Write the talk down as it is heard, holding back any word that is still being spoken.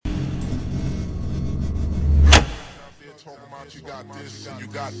You got this and you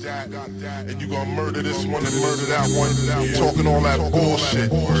got that, and you gonna murder this one and murder that one. Talking all that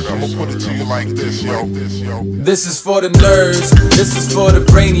bullshit. I'm gonna put it to you like this, yo. This is for the nerds, this is for the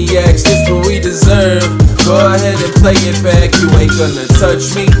brainiacs, this what we deserve. Go ahead and play it back, you ain't gonna touch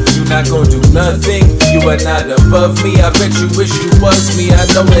me, you not gonna do nothing, you are not above me. I bet you wish you was me, I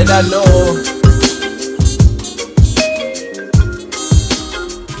know it, I know.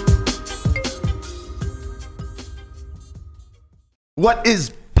 What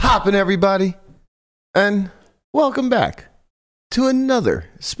is poppin', everybody? And welcome back to another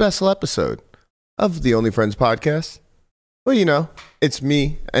special episode of the Only Friends podcast. Well, you know, it's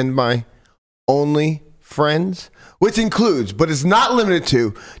me and my only friends, which includes, but is not limited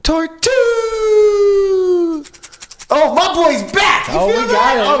to, Tortu! Oh, my boy's back! You feel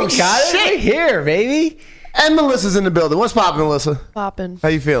that? Oh, we got it. We're here, baby. And Melissa's in the building. What's poppin', Melissa? Poppin'. How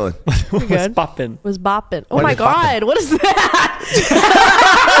you feeling? Pretty good. Poppin'? Was boppin'. Oh What my is God. What is that?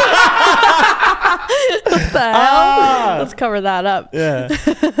 What the hell? Let's cover that up. Yeah.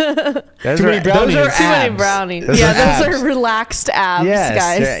 Too many brownies. Too many brownies. Those Yeah, are those are relaxed abs, yes,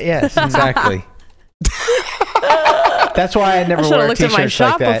 guys. Yes, exactly. That's why I never I should have wear looked at my t-shirts like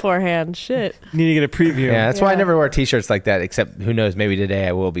shop that. beforehand. Shit. Need to get a preview. Yeah, that's why I Yeah. never wear t-shirts like that, except who knows, maybe today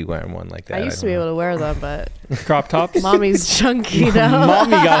I will be wearing one like that. I used to be able to wear them, but Crop tops. mommy's chunky now.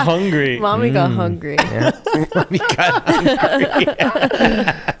 Mommy got hungry. Mommy got hungry. Yeah. Mommy got hungry.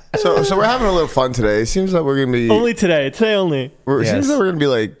 So we're having a little fun today. It seems like we're gonna be Only today. Today only. It Yes. seems like we're gonna be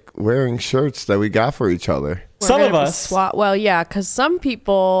like wearing shirts that we got for each other. We're Some gonna of be us. Well, yeah, because some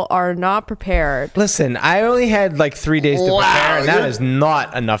people are not prepared. Listen, I only had like 3 days to prepare, and that is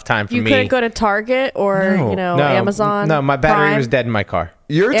not enough time for You me. couldn't go to Target or, No. Amazon. No, my battery Prime. was dead in my car.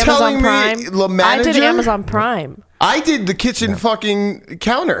 You're Amazon telling Prime. me, the manager? I did Amazon Prime. I did the kitchen fucking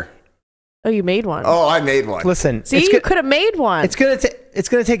counter. Oh, you made one. Oh, I made one. Listen, See, you could have made one. It's gonna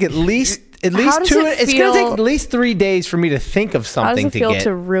take at least How does two. it It's gonna take feel- at least 3 days for me to think of How does something it to feel get.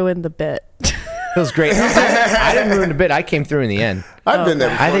 to ruin the bit? Feels great. I didn't ruin the bit. I came through in the end. I've been there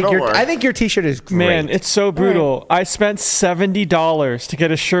before. I think your t-shirt is great. Man, it's so brutal. I spent $70 to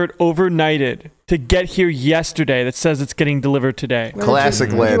get a shirt overnighted to get here yesterday that says it's getting delivered today.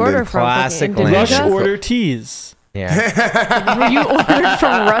 Classic Where did you order Landon. from? Classic Fucking Landon. Rush Indonesia? order tees. Yeah. You ordered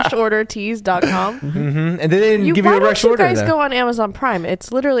from rushordertees.com. And they didn't give you Why a rush don't you order. guys though. go on Amazon Prime?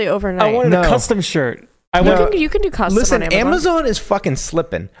 It's literally overnight. I wanted No. a custom shirt. You can do custom Listen, on Amazon. is fucking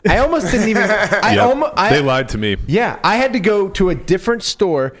slipping. I almost didn't even. They lied to me. Yeah, I had to go to a different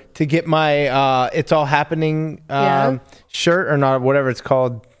store to get my "It's All Happening" Yeah. shirt or not, whatever it's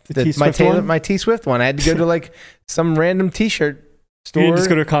called. T-Swift one? My T-Swift one. I had to go to like some random T-shirt store. You didn't just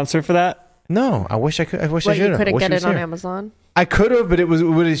go to a concert for that? No, I wish I could. I wish What, I should you have. couldn't Wish get was it on here. Amazon? I could have, but it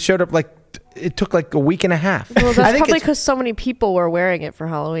would have showed up like it took like a week and a half. Well, I that's think probably it's- because so many people were wearing it for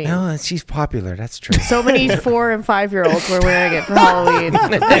Halloween. No, she's popular. That's true. So many 4 and 5-year-olds were wearing it for Halloween.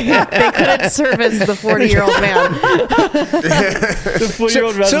 they couldn't service the 40-year-old man. The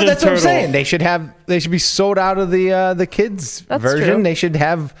 4-year-old So resident that's what I'm turtle. saying. They should be sold out of the kids That's version. true. They should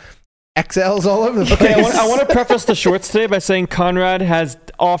have XLs all over the Okay, place. I want to preface the shorts today by saying Conrad has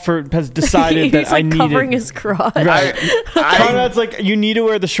decided He's that I like need covering it. his crotch. Right. I Conrad's like, you need to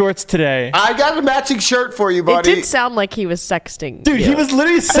wear the shorts today. I got a matching shirt for you, It buddy. did sound like he was sexting. Dude, he was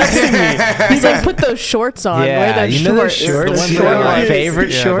literally sexting me. He's like, put those shorts on. Wear those you know those shorts. shorts. The They're ones that I my like. favorite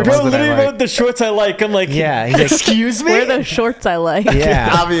Yeah, the shorts. ones Bro, that I literally like. wrote the shorts I like. I'm like, Yeah, he's like, excuse me? Wear those shorts I like. yeah.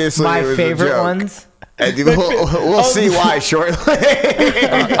 Obviously, my it was a favorite joke. ones. And we'll see why shortly.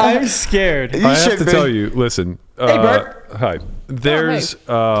 I'm scared. You I have should to be. tell you, listen. Hey, Bert. Hi. There's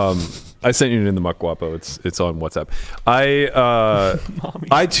I sent you in the Muck Guapo. It's on WhatsApp.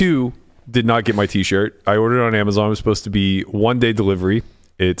 I too did not get my t-shirt. I ordered it on Amazon. It was supposed to be 1-day delivery.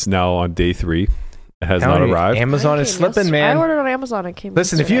 It's now on day 3. It has not arrived. Amazon Mine is came slipping, yesterday. man. I ordered on Amazon. It came.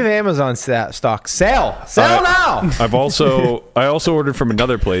 Listen, if you have yesterday. Amazon stock, sell now. I also ordered from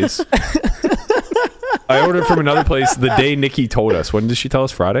another place. I ordered from another place the day Nikki told us. When did she tell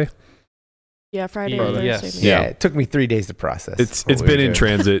us? Friday? Yeah, Friday or Friday. Thursday. Yes. maybe. Yeah, it took me 3 days to process. It's what we been were in doing.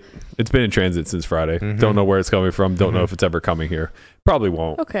 transit. It's been in transit since Friday. Don't know where it's coming from. Don't know if it's ever coming here. Probably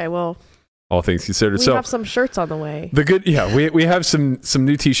won't. Okay, well, All things considered. we So have some shirts on the way. we have some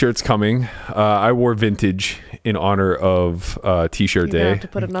new t-shirts coming. I wore vintage in honor of t-shirt You're gonna day. have to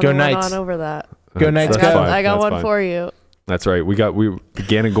put another one Knights. on over that. Go Knights, That's go. fine. I got That's one fine. for you. That's right. We the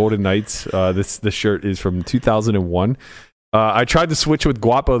Gannon Golden Knights. This shirt is from 2001. I tried to switch with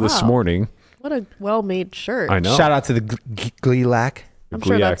Guapo this Wow. morning. What a well-made shirt. I know. Shout out to the Glee Lack. I'm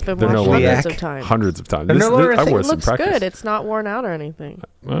sure that's been They're washed no hundreds longer- of times. Hundreds of times. They're no longer a I thing. wore It some looks practice. good. It's not worn out or anything.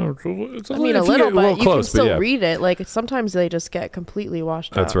 Well, I mean, if a you little, get but you close, can still yeah. read it. Like sometimes they just get completely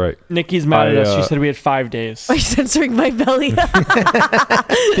washed That's out. right. Nikki's mad at us. I, She said we had 5 days. By censoring my belly.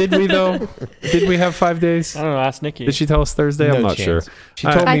 Did we though? Did we have 5 days? I don't know. Ask Nikki. Did she tell us Thursday? No I'm not chance. sure. She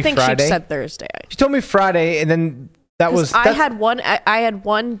told me I think Friday. she said Thursday. She told me Friday, and then that was. I had one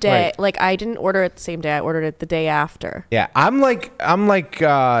day. Right. Like I didn't order it the same day. I ordered it the day after. Yeah, I'm like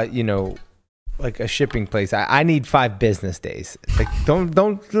like a shipping place. I need 5 business days. Like don't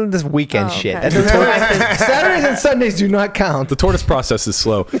do this weekend Oh, shit. okay. That doesn't- Saturdays and Sundays do not count. The tortoise process is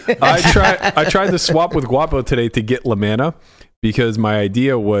slow. I tried to swap with Guapo today to get Lamanna because my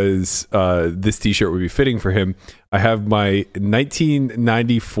idea was this T-shirt would be fitting for him. I have my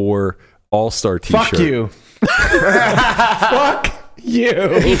 1994 All-Star T-shirt. Fuck you. Fuck you.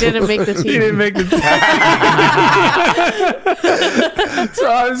 He didn't make the team. He didn't make the team. So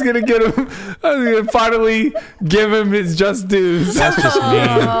I was gonna get him. I was gonna finally give him his just dues. That's just me.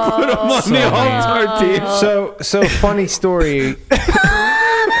 Put him on the All-Star team. So funny story.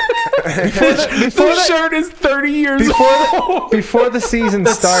 The shirt is 30 years old. Before the season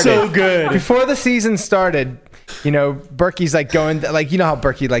started. so good. Before the season started, Berkey's like going, like, you know how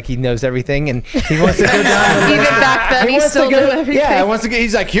Berkey, like, he knows everything and he wants to go down. Even back then, he wants still to knew go, everything. Yeah, he wants to get,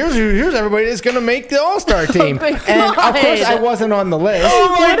 he's like, here's everybody that's going to make the All-Star team. my And of God. course I wasn't on the list. Oh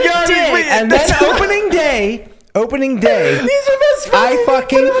my What a God. dick. wait, And then opening day, I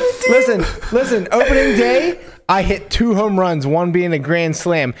fucking listen. Opening day, I hit 2 home runs, one being a grand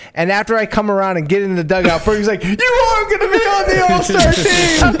slam. And after I come around and get in the dugout, Fergie's like, "You are going to be on the All-Star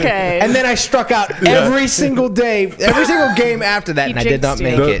team." Okay. And then I struck out every single day, every single game after that, He and I did not jinxed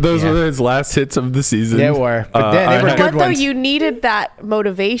make you. it. Those Yeah. were his last hits of the season. They were, but then they were But good though ones. you needed that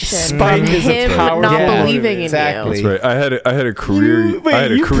motivation Spike from is a him powerful not motivator. believing in Exactly. That's right. I had a career. Wait, I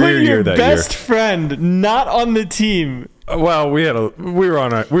had a you career put year your that best friend not on the team. year. Well, we were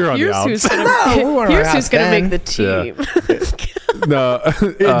on the Here's who's outs. gonna then. make the team. No,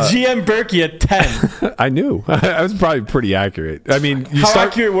 GM Berkey at 10. I knew. I was probably pretty accurate. I mean, you How start.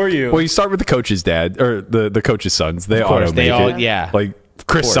 accurate were you? Well, you start with the coach's dad or the coach's sons. They course, auto they make all- it. yeah. Like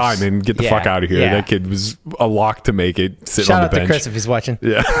Chris course. Simon, get the Yeah, fuck out of here. yeah. That kid was a lock to make it. Sit Shout on out the to bench. Chris if he's watching.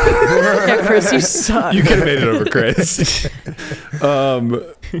 Yeah, Yeah, Chris, you suck. you could have made it over Chris.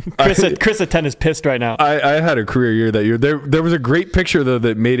 Chris at 10 is pissed right now. I had a career year that year. There was a great picture though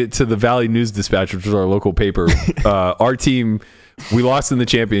that made it to the Valley News Dispatch, which was our local paper. Our team, we lost in the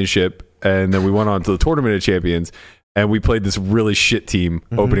championship, and then we went on to the Tournament of Champions, and we played this really shit team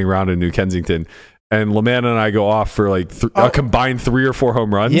opening round in New Kensington. And Lamanna and I go off for like a combined 3 or 4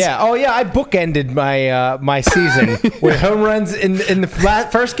 home runs. Yeah. Oh, yeah. I bookended my my season with home runs in the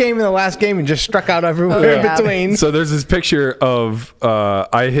first game and the last game, and just struck out everywhere in yeah. between. So there's this picture of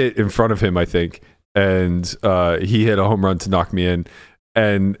I hit in front of him, I think, and he hit a home run to knock me in.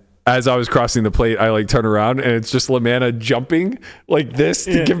 And as I was crossing the plate, I like turn around and it's just Lamanna jumping like this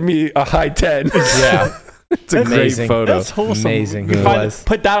to give me a high 10. Yeah. It's a Amazing. great photo. That's wholesome. Amazing. We It find- was.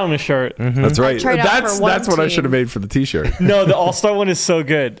 Put that on a shirt. That's right. tried out for one That's what I team. should have made for the T-shirt. No, the All-Star one is so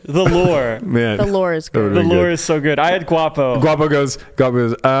good. The lore. Man, The lore is good. The Very lore good. is so good. I had Guapo. Guapo goes,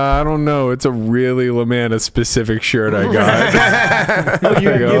 I don't know. It's a really Lamanna specific shirt I got. Oh,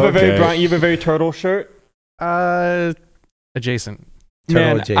 you I go, have a very okay. Brian, you have a very turtle shirt. Adjacent. Turtle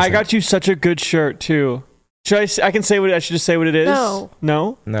Man, adjacent. I got you such a good shirt too. I can say what I should just say what it is. No.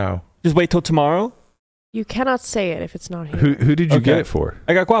 No. No. Just wait till tomorrow. You cannot say it if it's not here. Who did you Okay. get it for?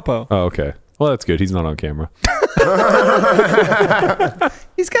 I got Guapo. Oh, okay. Well, that's good. He's not on camera.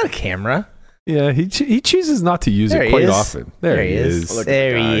 He's got a camera. Yeah, he chooses not to use There it he quite is. often. There he is. Look at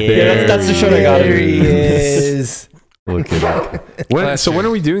There that he guy. is. Yeah, that's the shirt I got him. There he is. Look at it. When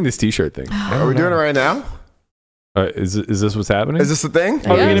are we doing this T-shirt thing? Are we doing it right now? Is this what's happening? Is this the thing?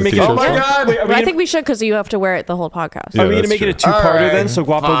 Are we Yeah. gonna make it? Oh a my two- God. Wait, are we I gonna, think we should because you have to wear it the whole podcast. Yeah, are we gonna that's make it a true. two-parter All right, then? So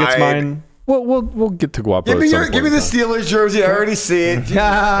Guapo gets fine. mine. We'll get to Guapo. Give me at some give me point the in time. Steelers jersey. I already see it. Jesus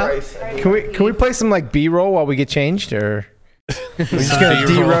Christ. Can we play some like B-roll while we get changed, or we're just gonna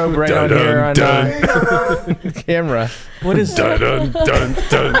D-robe right on here on camera? What is Dun, dun, dun,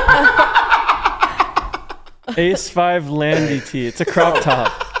 dun. Ace 5 Landy tee? It's a crop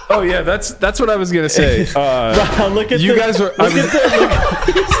top. Oh yeah, that's what I was gonna say. Look at You the, guys were.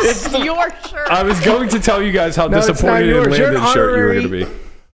 It's your shirt. I was going to tell you guys how No, it's not disappointed in yours. You're an Landon's shirt you were going to honorary- be.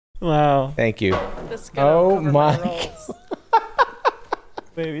 Wow, Thank you. This is gonna Oh cover my. rolls.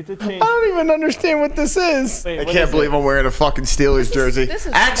 baby, it's a change. I don't even understand what this is. Wait, I what can't is believe I'm wearing a fucking Steelers jersey. this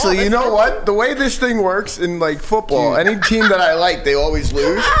is Actually, small. you know what? The way this thing works in like football, any team that I like, they always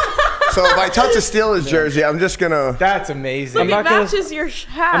lose. So if I touch a Steelers jersey, I'm just gonna. That's amazing. I'm It not gonna- matches your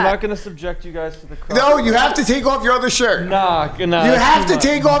hat. I'm not gonna subject you guys to the cross. No, you have to take off your other shirt. Nah, You have to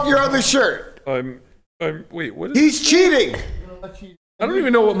take off your other shirt. Wait, what is? He's cheating. I don't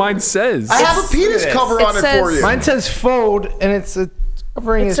even know what mine says. I have a penis cover on it says- for you. Mine says fold, and it's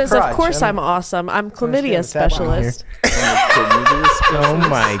covering It his says, crotch. "Of course, I I'm don't awesome. I'm chlamydia understand what's happening specialist." Oh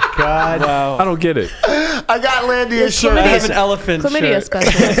my god, Wow. I don't get it. I got Landy a shirt. I have an elephant Chlamydia shirt.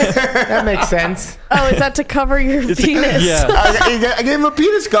 specialist. that makes sense. Oh, is that to cover your penis? Yeah. I gave him a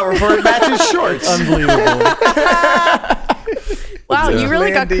penis cover for it. Matches shorts. Unbelievable. Wow, you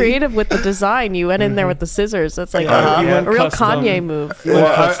really got Landy. creative with the design. You went in there with the scissors. That's like You a went real custom. Kanye move.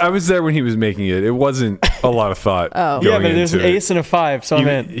 Well, I was there when he was making it. It wasn't a lot of thought. Oh. Yeah, going but there's an into it. ace and a 5, so I'm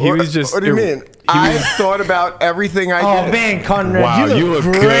in. He was just. What do you mean? I thought about everything I Oh did. man, Conrad, Wow, you look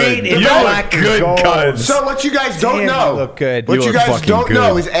great good. in You black look and good, gold. cuz. So what you guys don't Damn, know, you look good. what You you look guys fucking don't good.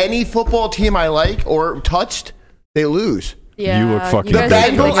 know is any football team I like or touched, they lose. Yeah, You look fucking you guys good.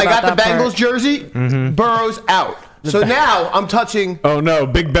 didn't think Bengals, I got about the that Bengals part. jersey. Burrow's out. So now I'm touching. Oh no,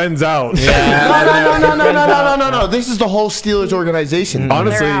 Big Ben's out. No. This is the whole Steelers organization.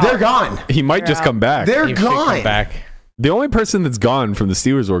 Honestly, They're out. They're gone. he might just come back. They're You should come gone. back. The only person that's gone from the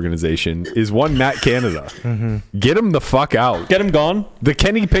Steelers organization is one Matt Canada. Get him the fuck out. Get him gone. The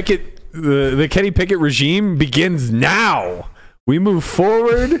Kenny Pickett, the Kenny Pickett regime begins now. We move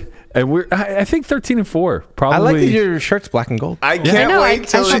forward, and I think 13-4. Probably. I like that your shirt's black and gold. I I can't know. wait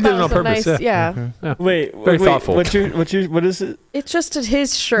till thought She did that it on was a purpose, nice- yeah. yeah. Wait, Very wait, thoughtful. what is it? It's just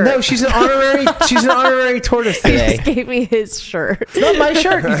his shirt. No, she's an honorary. She's an honorary tortoise he today. just gave me his shirt. It's not my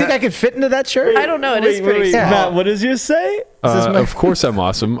shirt. You think I could fit into that shirt? I don't know. It is Wait, pretty wait, small. Matt, what does yours say? Of course, I'm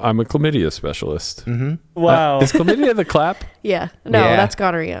awesome. I'm a chlamydia specialist. Wow. Is chlamydia the clap? Yeah. No, Yeah. that's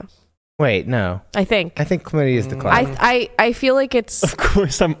gonorrhea. Wait, no. I think. I think chlamydia is the class. I feel like it's of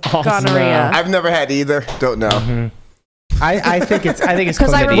course, I'm awesome. gonorrhea. I've never had either. Don't know. I think it's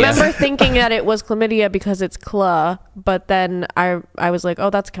Because I chlamydia. remember thinking that it was chlamydia because it's cla, but then I was like, oh,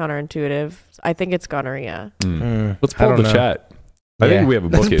 that's counterintuitive. I think it's gonorrhea. Let's I pull don't the know. chat. I think we have a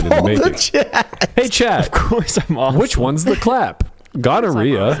bucket in the making. Hey, chat. Of course, I'm awesome. Which one's the clap?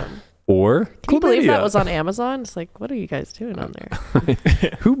 Gonorrhea or Can you believe that chlamydia? was on Amazon? It's like, what are you guys doing on there?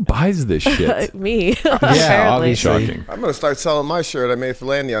 Who buys this shit? Me. Apparently. obviously. Shocking. I'm gonna start selling my shirt I made for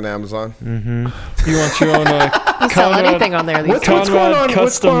Landy on Amazon. You want your own You sell Conrad- anything on there these What's days. going on? What's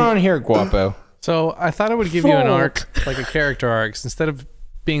custom- going on here, Guapo? So I thought I would give you an Fold. arc, like a character arc, instead of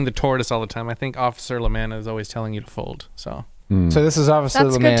being the tortoise all the time. I think Officer Lamanna is always telling you to fold. So So this is obviously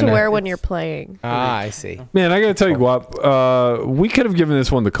That's good to wear when you're playing. Ah, I see. Man, I gotta tell you, Guap, we could have given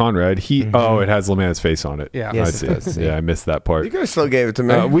this one to Conrad. It has LeMan's face on it. Yeah. Yes, I it see. does. Yeah, I missed that part. You guys still gave it to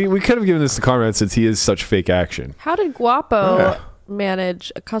me. We could have given this to Conrad since he is such fake action. How did Guapo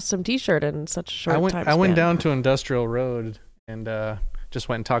manage a custom T-shirt in such a short time I went span? down to Industrial Road and just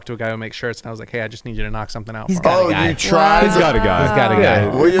went and talked to a guy who makes shirts, and I was like, hey, I just need you to knock something out. He's for me. got Oh, a guy. you tried. He's got a guy. He's got a guy.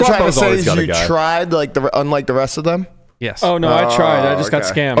 Yeah. What you're trying to Guapo's say always is got a you guy. tried unlike the rest of them. Yes. Oh no, I tried. I just got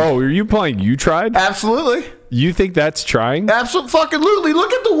okay. scammed. Oh, are you playing? You tried? Absolutely. You think that's trying? Absolutely.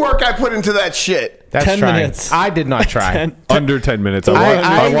 Look at the work I put into that shit. That's 10 trying. minutes. I did not try. Under 10 minutes.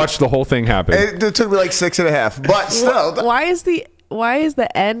 I I- watched the whole thing happen. It took me like 6.5, but still, Why is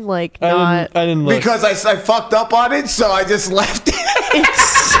the end like I not? didn't look. because I fucked up on it, so I just left it.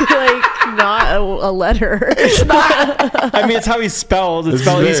 It's like not a letter. It's not. I mean, it's how he's spelled. He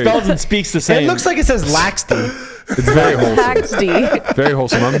very- spells and speaks the same. It looks like it says Laxty. It's very wholesome. Paxty. Very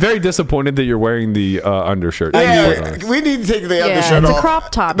wholesome. I'm very disappointed that you're wearing the undershirt. Yeah, we need to take the Yeah, undershirt it's a off.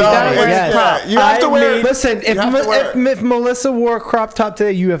 crop top. You No, gotta wear it's- a crop. You have to wear. Listen, if, You have to wear it. if Melissa wore a crop top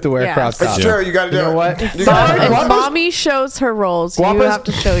today, you have to wear a Yeah. crop top. It's true. You got to do You know it. what? You gotta do If it. mommy shows her rolls, you Guapo's- have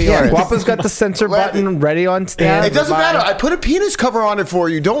to show Yeah, yours. Guapo's got the censor button ready on stand. It doesn't matter. I put a penis cover on it for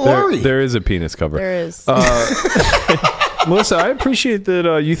you. Don't worry. There is a penis cover. There is. Melissa, I appreciate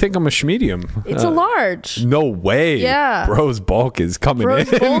that you think I'm a schmedium. It's a large. No way. Yeah. Bro's bulk is coming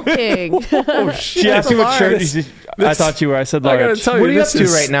Bro's in. bulking. Oh, shit. She asked me what Large. shirt I thought you were. I said I gotta large. tell you, What are you this up to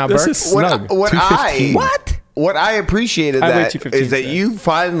is- right now, this Burke? is snug. What I appreciated I weigh that 215 is that today. you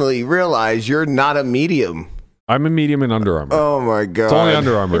finally realize you're not a medium. I'm a medium in Under Armour. Oh my god. It's only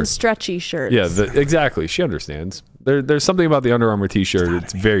Under Armour. And stretchy shirts. Yeah, exactly. She understands. There's something about the Under Armour t-shirt.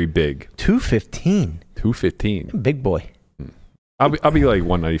 It's very big. 215. 215. Big boy. I'll be like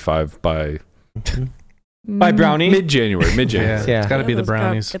 195 by By Brownie. mid-January. Yeah. Yeah. It's got to be the Those got-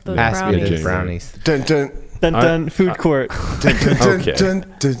 brownies. get those Has to be brownies. the brownies. Dun, dun, Dun dun. Food court. dun, dun, dun, Okay. dun,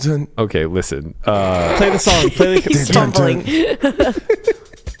 dun, dun. Okay, listen. Play the song. Play the. He's stumbling.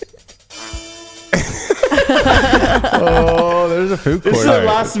 Oh, there's There's a food court. This is a Alright.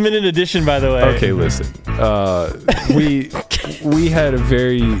 last minute edition, by the way. Okay, listen. We had a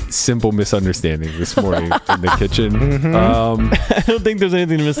very simple misunderstanding this morning in the kitchen. I don't think there's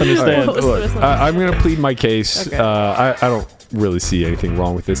anything to misunderstand. What was the Look, misunderstanding? I'm going to plead my case. Okay. I don't really see anything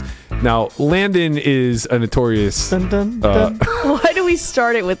wrong with this. Now, Landon is a notorious. Dun, dun, dun. Why do we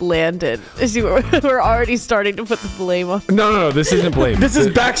start it with Landon? We're already starting to put the blame on. No. This isn't blame. This is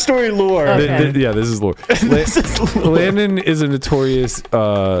backstory lore. Okay. Yeah, this is Lord. This is lore. Landon is a notorious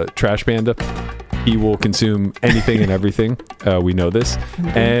trash panda. He will consume anything and everything. We know this.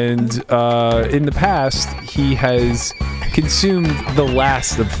 And in the past, he has consumed the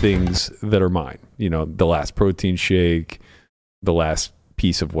last of things that are mine. You know, the last protein shake, the last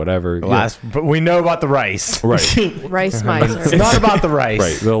piece of whatever. But we know about the rice. Right. Rice miser. It's not about the rice.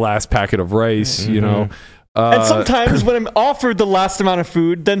 Right. The last packet of rice, you know. And sometimes when I'm offered the last amount of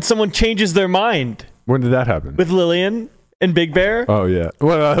food, then someone changes their mind. When did that happen? With Lillian and Big Bear. Oh, yeah.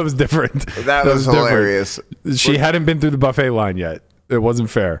 Well, that was different. That was different. hilarious. She hadn't been through the buffet line yet. It wasn't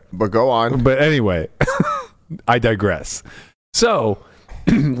fair. But go on. But anyway, I digress. So,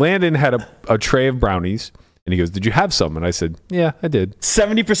 Landon had a tray of brownies, and he goes, "Did you have some?" And I said, "Yeah, I did."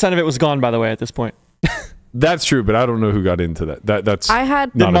 70% of it was gone, by the way, at this point. That's true, but I don't know who got into that. That's I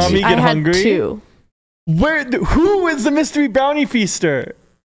had not mommy me. get I had hungry? 2. Who is the mystery brownie feaster?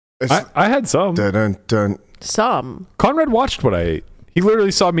 I had some. Dun, dun, dun. Some. Conrad watched what I ate. He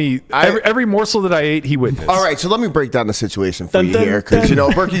literally saw me. Every morsel that I ate, he witnessed. All right, so let me break down the situation for Dun, you dun, here, because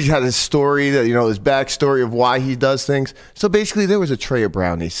dun. Berkey's had his story, that his backstory of why he does things. So basically, there was a tray of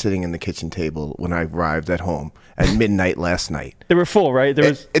brownies sitting in the kitchen table when I arrived at home at midnight last night. They were full, right? There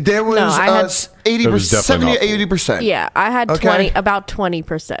was. There was No, I had- 80%, There was definitely 70 not 80%. Yeah, I had Okay. about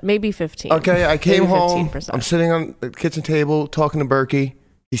 20%, maybe 15. Okay, I came Maybe home. 15%. I'm sitting on the kitchen table talking to Berkey.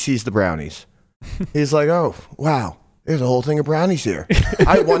 He sees the brownies. He's like, "Oh, wow, there's a whole thing of brownies here.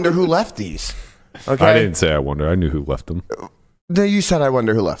 I wonder who left these." Okay, I didn't say I wonder. I knew who left them. No, you said I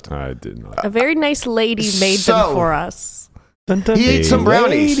wonder who left them. I did not. A very nice lady made So- them for us. Dun, dun, He ate some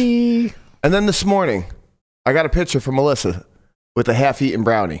brownies. Lady. And then this morning, I got a picture from Melissa with a half-eaten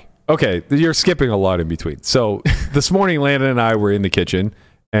brownie. Okay, you're skipping a lot in between. So this morning, Landon and I were in the kitchen,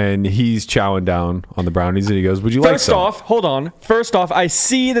 and he's chowing down on the brownies, and he goes, "Would you like First some?" off, hold on. First off, I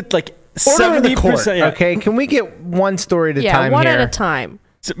see that like Order in the court. 70%. Yeah, Okay, can we get one story at a Yeah, time one here? at a time.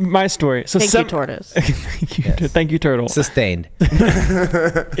 So my story. So Thank you, Tortoise. Thank you, Turtle. Sustained.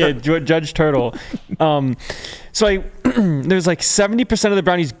 Yeah, Judge Turtle. So there's like 70% of the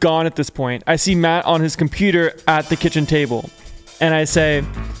brownies gone at this point. I see Matt on his computer at the kitchen table, and I say,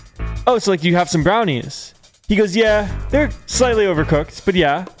 "Oh, so like you have some brownies?" He goes, "Yeah, they're slightly overcooked, but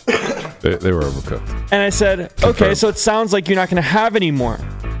yeah." They were overcooked. And I said, "Okay, so it sounds like you're not going to have any more."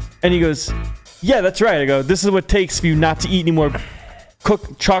 And he goes, "Yeah, that's right." I go, "This is what it takes for you not to eat any more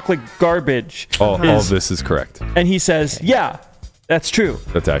cooked chocolate garbage." All of this is correct. And he says, "Yeah, that's true."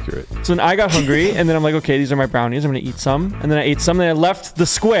 That's accurate. So then I got hungry, and then I'm like, "Okay, these are my brownies. I'm gonna eat some." And then I ate some. Then I left the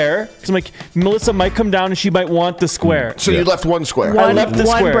square because I'm like, Melissa might come down and she might want the square. So you left one square. I left the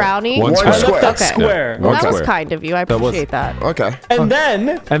one square. brownie? One One square. I left square. that Okay. square. Well, that was square. kind of you. I was- appreciate that. Okay. And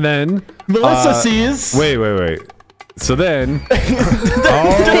then And then Melissa sees. Wait. So then This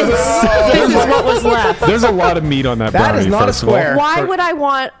is what was left. there's a lot of meat on that That brownie. is not a first of all. square. Why would I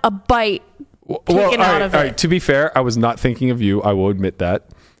want a bite taken out of it? To be fair, I was not thinking of you. I will admit that.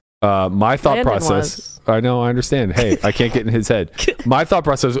 My thought Landon process. was. I know. I understand. Hey, I can't get in his head. My thought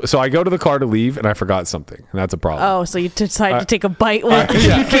process. So I go to the car to leave, and I forgot something, and that's a problem. Oh, so you decided to take a bite when yeah. you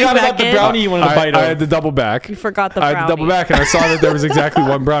You came forgot back about the in? brownie you wanted to bite I of. had to double back. You forgot the I brownie. had to double back, and I saw that there was exactly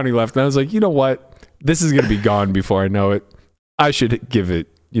one brownie left, and I was like, you know what? This is going to be gone before I know it. I should give it,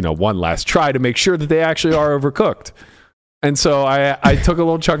 one last try to make sure that they actually are overcooked. And so I took a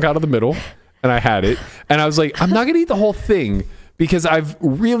little chunk out of the middle, and I had it, and I was like, I'm not going to eat the whole thing because I've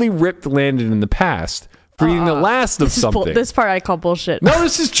really ripped Landon in the past for eating the last of This is something. this part I call bullshit. No,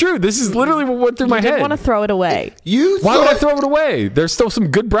 this is true. This is literally what went through my you didn't head. want to throw it away. Why would I throw it away? There's still some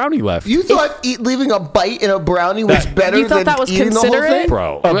good brownie left. You thought leaving a bite in a brownie was better You thought than that was eating the whole considerate? thing?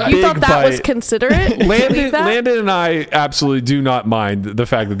 Bro. You thought that was bite. considerate? to Landon, leave that? Landon and I absolutely do not mind the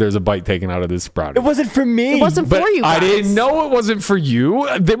fact that there's a bite taken out of this brownie. It wasn't for me. It wasn't But for you guys. I didn't know it wasn't for you.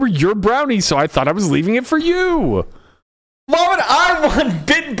 They were your brownies, so I thought I was leaving it for you. Why would I want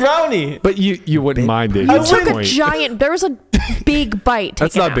bit brownie? But you wouldn't mind it. You at took this a point. giant. There was a big bite.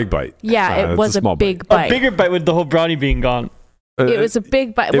 That's taken not a out. big bite. Yeah, That's it was a small big A bite. bigger bite with the whole brownie being gone. It was a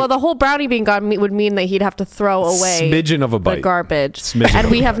big bite. Well, the whole brownie being gone would mean that he'd have to throw away smidgen of a the bite. garbage. Smidgen And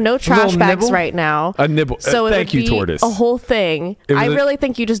of we a have bite. no trash little bags nibble? right now. A nibble. So it Thank would you, be tortoise. a whole thing. It was I a- really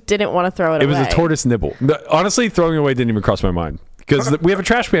think you just didn't want to throw it It away. was a tortoise nibble. Honestly, throwing it away didn't even cross my mind because we have a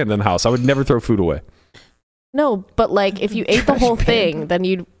trash pan in the house. I would never throw food away. No, but like if you ate the whole thing,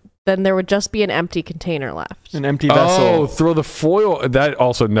 then there would just be an empty container left. An empty Oh, vessel. throw the foil. That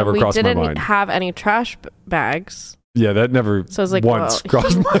also never We crossed my didn't mind. have any trash bags. Yeah, that never So it's like, once well,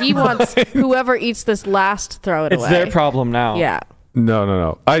 crossed my he mind. wants whoever eats this last, throw it It's away. their problem now. Yeah.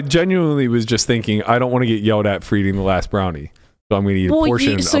 No. I genuinely was just thinking, I don't want to get yelled at for eating the last brownie. So I'm going to eat a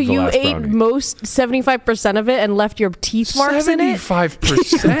portion so of the you last ate brownie. most 75% of it and left your teeth marks in it.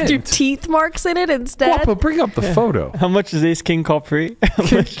 75%. Your teeth marks in it instead. Guapo, bring up the photo. How much is Ace King Capri?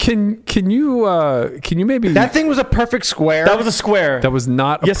 Can you maybe That thing was a perfect square. That was a square. that was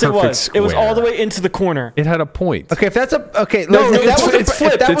not a yes, it perfect was. square. It was all the way into the corner. It had a point. okay. If that's a okay, No, listen, if that was it's a,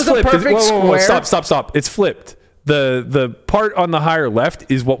 flipped. If that It's was flipped. a perfect Whoa, square. Stop. It's flipped. The part on the higher left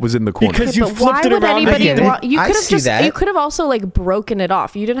is what was in the corner. Because you But why flipped it would around anybody again. want? You I could have see just. that. You could have also like broken it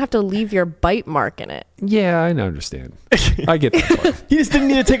off. You didn't have to leave your bite mark in it. Yeah, I understand. I get that part. You just didn't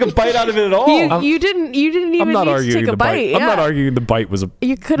need to take a bite out of it at all. You didn't. You didn't even I'm not need to arguing take a the bite. bite. I'm yeah. not arguing the bite was a.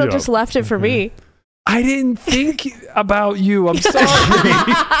 You could have just left it for me. I didn't think about you. I'm sorry.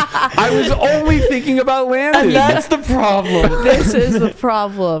 I was only thinking about Landon. And that's the problem. This is the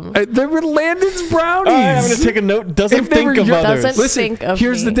problem. They were Landon's brownies. All right, I'm going to take a note. Doesn't If they were think of your- others. Doesn't Listen, think of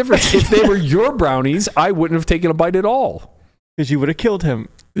here's me. the difference. If they were your brownies, I wouldn't have taken a bite at all. Because you would have killed him.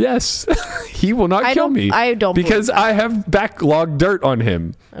 Yes, he will not kill me. I don't believe because that. I have backlog dirt on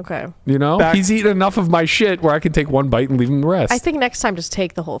him. Okay. You know, he's eaten enough of my shit where I can take one bite and leave him the rest. I think next time just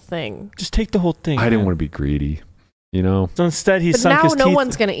take the whole thing. Just take the whole thing. I didn't man. want to be greedy. You know. So instead, he But sunk now his no teeth.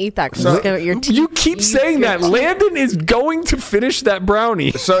 one's gonna eat that. 'cause So- it's gonna, your teeth, You keep saying that. Landon is going to finish that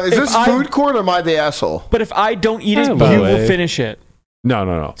brownie. So is this food court or am I the asshole? But if I don't eat it, Oh, by you the way. will finish it.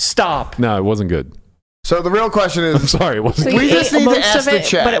 No. Stop. No, it wasn't good. So the real question I'm is, sorry, it wasn't So good. you We just ate need to most ask of the it,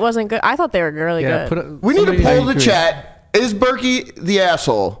 chat. but it wasn't good. I thought they were really good. we need to somebody- poll the chat. Is Berkey the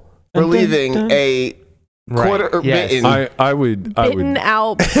asshole for leaving a quarter Yes. bitten? I would. Bitten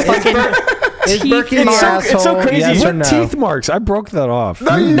out fucking Is teeth Berkey the marks. it's so asshole? crazy. Yes or What no? teeth marks? I broke that off.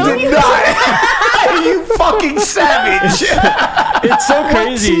 No, you did not. You fucking savage. It's so What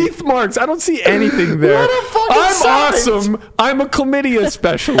crazy. teeth marks? I don't see anything there. What a fucking I'm savage. awesome. I'm a chlamydia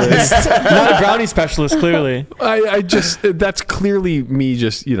specialist. Not a brownie specialist, clearly. I just that's clearly me.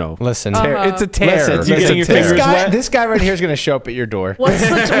 Just Listen, It's a tear. Listen, It's you a getting your tear. fingers wet? this guy right here is gonna show up at your door. What's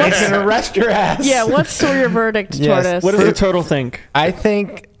the He's gonna arrest your ass. yeah? What's your verdict, Yes. Tortoise? What does the turtle think? I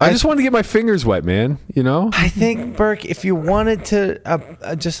think. I just wanted to get my fingers wet, man. You know. I think Burke, if you wanted to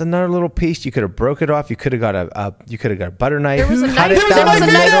just another little piece, you could have broke it off. You could have got a butter knife. There was a cut knife. it There down was the a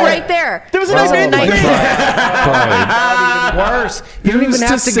knife middle. right there. There was a There knife was a in knife there. there. Fine. Worse. You don't even Who's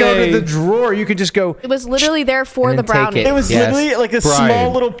have to to go to say- the drawer. You could just go. It was literally there for And the then take brownie. it. It was Yes. literally like a Brian.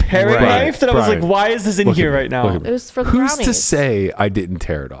 small little paring Brian. knife that I was like, Brian. why is this in Look here at me. right now? Look at me. It was for the Who's to brownies. say I didn't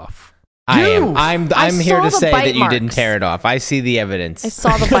tear it off? I'm I here saw to the say bite that you didn't marks. tear it off. I see the evidence. I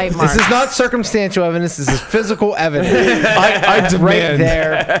saw the bite marks. This is not circumstantial evidence. This is physical evidence. I Right demand.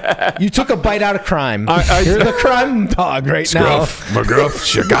 there. You took a bite out of crime. I- You're the crime dog right now. McGruff,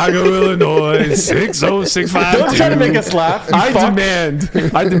 Chicago, Illinois, 60652. Don't try to make us laugh. you I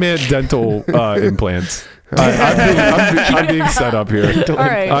fuck. demand dental implants. I'm being set up here. All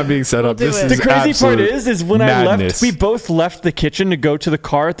right. I'm being set up. We'll do This it. is The crazy part absolute is when I madness. left, we both left the kitchen to go to the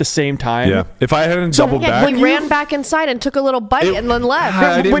car at the same time. Yeah. If I hadn't doubled Yeah, back, we ran back inside and took a little bite and then left.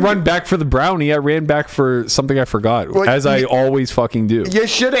 I didn't When- run back for the brownie. I ran back for something I forgot, Well, as I always fucking do. You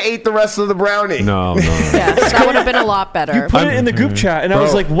should have ate the rest of the brownie. No. Yes, that would have been a lot better. Put it in the group chat, and I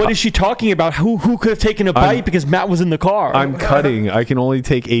was Bro, like, "What is she talking about? Who could have taken a bite because Matt was in the car?" I'm cutting. I can only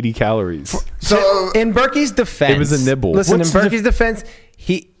take 80 calories. So In Berkey's defense, It was a nibble. Listen, What's in Berkey's defense,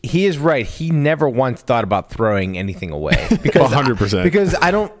 he is right. He never once thought about throwing anything away. Because 100%. Because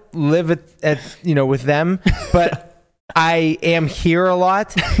I don't live at with them, but I am here a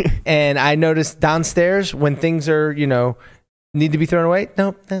lot, and I notice downstairs when things are need to be thrown away.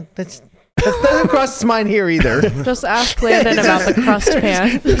 No, that doesn't cross his mind here either. Just ask Landon about the crust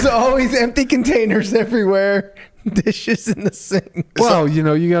pan. There's always empty containers everywhere, dishes in the sink. Well,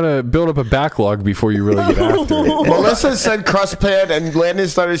 you gotta build up a backlog before you really get after it. Melissa said crust pan, and Landon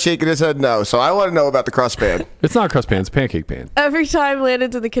started shaking his head no. So I want to know about the crust pan. It's not crust pan, it's pancake pan. Every time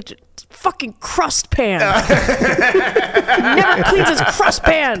Landon's in the kitchen, it's fucking crust pan. He never cleans his crust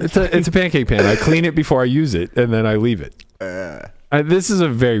pan. It's a pancake pan. I clean it before I use it, and then I leave it. This is a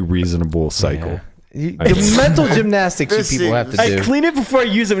very reasonable cycle. The mental gymnastics you This people have to I do. clean it before I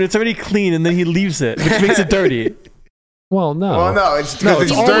use it, and it's already clean, and then he leaves it, which makes it dirty. Well, no. Well, no, it's No,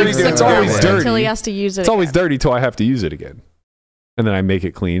 because it's it's dirty. always- to it's begin always with. dirty. Until he has to use it. It's always again. dirty till I have to use it again. And then I make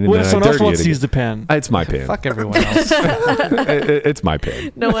it clean. And What then if I someone else dirty wants it to use again. the pan? It's my pan. Fuck everyone else. It's my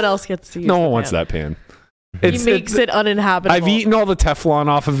pan. No one else gets to use No the one wants pan. that pan. He makes it uninhabitable. I've eaten all the Teflon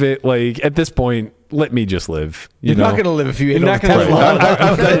off of it. Like, at this point, let me just live. You're know? not going to live if you You're ate all not the gonna Teflon. live.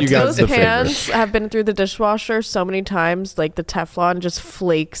 I've done you guys Those the favor. pans have been through the dishwasher so many times, like the Teflon just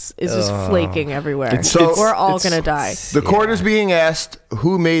flakes, is just flaking everywhere. So- We're all it's- gonna die. The court is being asked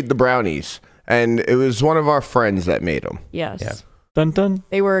who made the brownies, and it was one of our friends that made them. Yes. Yeah. Dun dun.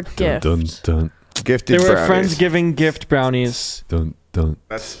 They were a gift. Dun, dun, Gifted They were brownies. Friendsgiving gift brownies. dun, dun.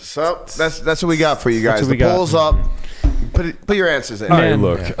 That's what we got for you guys. what The we got. poll's up. Put your answers in. All right, Man.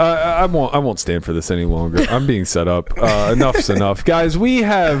 look, I won't stand for this any longer. I'm being set up. Enough's enough, guys. We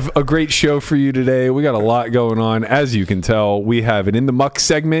have a great show for you today. We got a lot going on, as you can tell. We have an In the Muck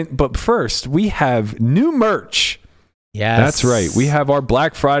segment, but first we have new merch. Yes. That's right. We have our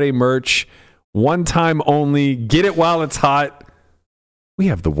Black Friday merch, one time only. Get it while it's hot. We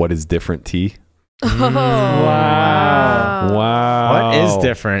have the What Is Different tee. Wow. Wow. What is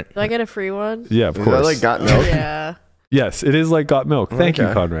different? Do I get a free one? Yeah, of Is course. that like got milk? Yeah. Yes, it is like Got Milk. Thank you,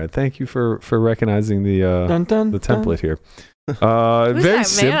 Okay. Conrad. Thank you for recognizing the Dun dun. the dun. template here. Who's Very that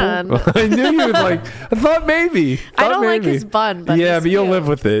simple. man? I knew you would like. I thought maybe. I Thought don't like maybe. his bun, but Yeah, he's but you'll cute. live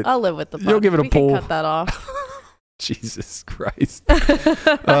with it. I'll live with the bun. You'll give it a We can pull. cut that off. Jesus Christ.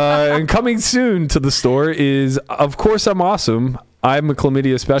 And coming soon to the store is, of course, I'm awesome. I'm a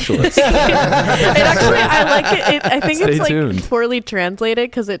chlamydia specialist. It actually, I like it. I think Stay it's like tuned. poorly translated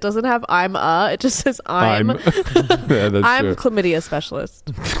because it doesn't have I'm It just says I'm. Yeah, that's I'm true. chlamydia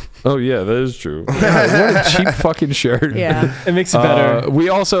specialist. Oh yeah, that is true. God, what a cheap fucking shirt. Yeah. It makes it better. We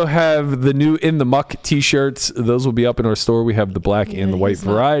also have the new In the Muck t-shirts. Those will be up in our store. We have the black and the white He's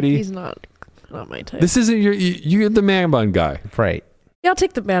not- variety. He's not my type. This isn't you're the man bun guy. Right. Yeah, I'll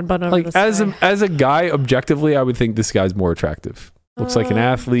take the man bun over Like this as guy. a guy, objectively, I would think this guy's more attractive. Looks like an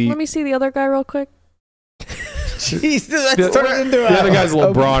athlete. Let me see the other guy real quick. Jesus, The- that turned into The other guy's a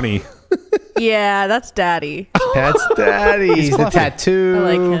little brawny. Yeah, that's daddy. That's daddy. The tattoo. I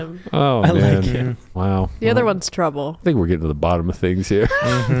like him. Oh I man! like him. Wow. The other Well, one's trouble. I think we're getting to the bottom of things here.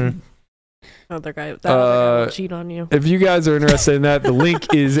 Mhm. That other guy will cheat on you. If you guys are interested in that, the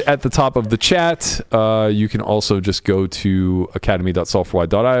link is at the top of the chat. You can also just go to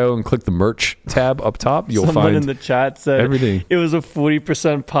academy.software.io and click the merch tab up top. You'll Someone in find the chat said everything. it was a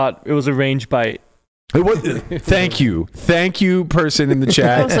 40% pot. It was a range bite. Thank you, person in the That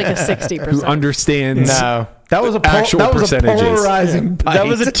chat was like a who 60%. understands. No. That was a Actual that was a percentages. polarizing bite. That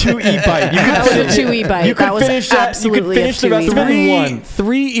was a 2E bite. You That could was a 2E bite. You could That was finish that. You could absolutely finish a the rest of 2E it in bite. one.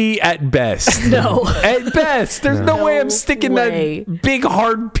 3E at best. No. At best. There's no way I'm No sticking way. that big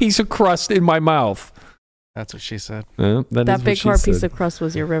hard piece of crust in my mouth. That's what she said. That big hard piece of crust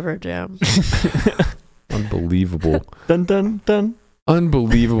was your river jam. Unbelievable. Dun dun dun.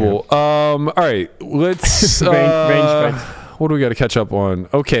 Unbelievable. All right, let's Range bites. what do we got to catch up on?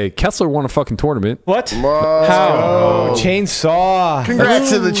 Okay, Kessler won a fucking tournament. What? How? Oh, chainsaw. Congrats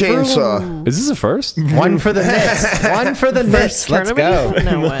to the chainsaw. Is this a first? One for the Knicks. One for the Knicks. Let's go.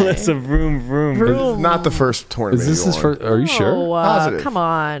 No way. Melissa, vroom vroom. Vroom. Not the first tournament. Is this you his won. first? Are you sure? Oh, Positive. come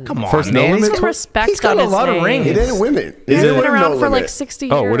on. Come on, First man. no He's limit Some tour- respect He's got on a his lot of name. rings. He didn't win it. He He's didn't been win around no for like limit. 60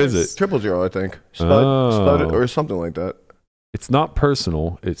 years. Oh, what is it? Triple zero, I think. Oh. Spud it or something like that. It's not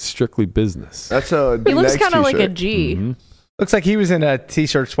personal. It's strictly business. That's a. He looks kind of like a G. Mhm. Looks like he was in a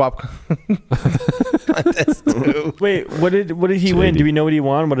t-shirt swap contest too. Wait, what did he win? JD. Do we know what he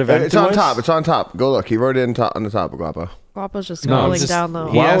won? What event It's it on was? top. It's on top. Go look. He wrote it on the top of Guapa. Guapo's just No, scrolling just- down the.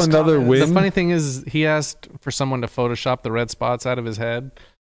 he Wow, asked- another win. The funny thing is, he asked for someone to Photoshop the red spots out of his head.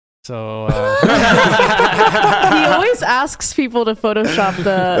 So He always asks people to Photoshop the.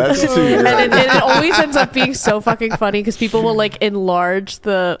 That's too good. and it always ends up being so fucking funny because people will like enlarge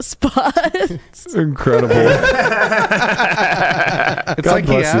the spots. Incredible. it's like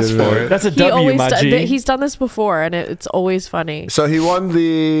he bless you, asked man. for it. That's a He W, always my do- G. he's done this before and it's always funny. So he won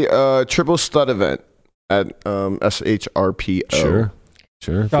the triple stud event at SHRPO. Sure.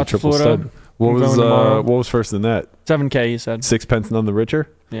 Sure. Shout out to triple Florida. stud. What I'm was going tomorrow. what was first in that? 7K, he said. 6 pence none the richer?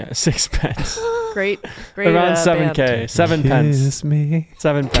 Yeah, 6 pence. Great. Around band. 7K. 7 pence. Kiss me.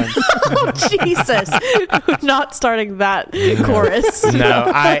 7 pence. Oh, Jesus. Not starting that chorus.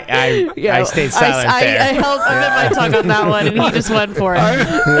 No, I stayed silent there. I held my tongue on that one, and he just went for it.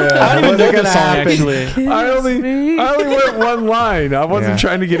 I don't even know the song, actually. I only went one line. I wasn't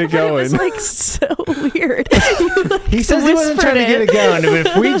trying to get it But it going. was like so weird. He says he wasn't trying to get it going, but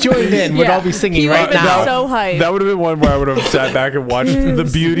if we joined in, we'd all be singing he right would've been now. So hyped. That would have been one where I would have sat back and watched the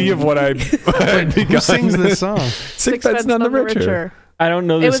beauty of what I had begun. Who sings this song? Sixpence None the Richer. I don't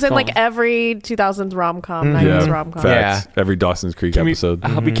know this It was in song. like every 2000s rom-com, 90s rom-com. Facts. Every Dawson's Creek episode.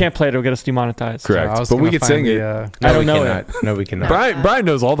 We can't play it. It'll get us demonetized. Correct. I was But we gonna could sing find it. the, I don't know cannot. it. No, we cannot. Brian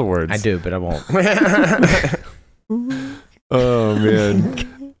knows all the words. I do, but I won't. Oh man.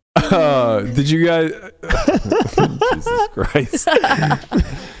 Did you guys Jesus Christ.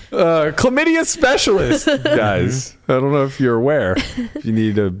 Chlamydia specialist, guys. I don't know if you're aware. If you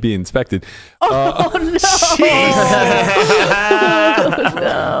need to be inspected. Oh no!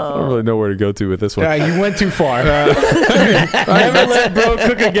 I don't really know where to go to with this one. You went too far. Never let bro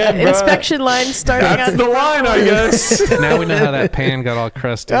cook again, bro. Inspection line starting That's on the line, I guess. now we know how that pan got all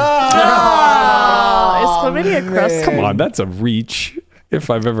crusty. Oh, is chlamydia crust? Come on, that's a reach. If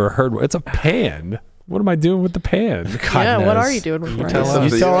I've ever heard one. It's a pan. What am I doing with the pan? Yeah, what are you doing with You rice? tell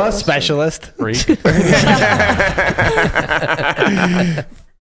us. You tell us, specialist. Freak.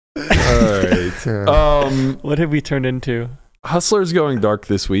 All right. What have we turned into? Hustler's going dark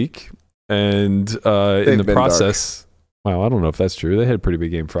this week, and in the been process, well, I don't know if that's true. They had a pretty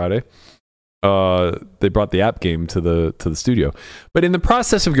big game Friday. They brought the app game to the studio, but in the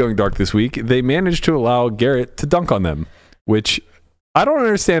process of going dark this week, they managed to allow Garrett to dunk on them, which I don't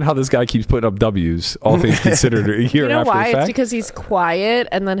understand how this guy keeps putting up W's. All things considered, a year You know after why? the It's fact. because he's quiet,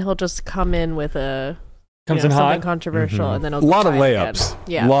 and then he'll just come in with a Comes in something hot. controversial, and then A he'll lot of quiet again. layups.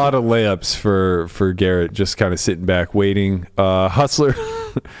 Yeah. A lot of layups for Garrett, just kind of sitting back, waiting. Hustler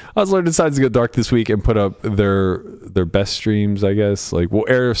decides to go dark this week and put up their best streams, I guess. Like, we'll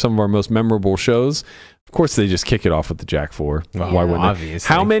air some of our most memorable shows. Of course, they just kick it off with the Jack 4. Well, Why wouldn't they? obviously.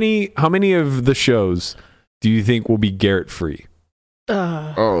 How many of the shows do you think will be Garrett free?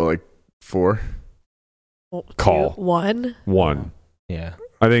 Oh, like 4. Call. 1. One. Yeah.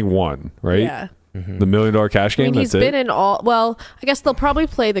 I think one, right? Yeah. Mhm. The $1 Million Cash I Game. mean, he's that's been it. in all. Well, I guess they'll probably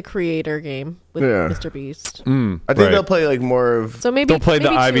play the creator game with Yeah. Mr. Beast. Mm, I think right. they'll play like more of. So maybe They'll play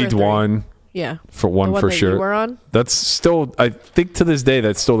the maybe 2 Ivy or 3. Dwan Yeah, for the one one for that sure. You were on. That's still, I think to this day,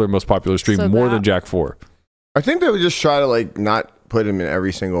 that's still their most popular stream, So more that- than Jack 4. I think they would just try to like not put him in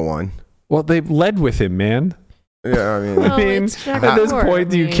every single one. Well, they led with him, man. Yeah, I mean, Well, mean, it's Jack at this 4, point,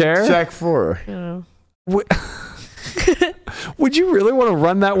 do you care? Jack 4. You know. Would you really want to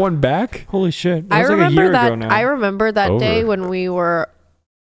run that one back? Holy shit. That I was like a remember year that. ago now. I remember that Over. day when we were.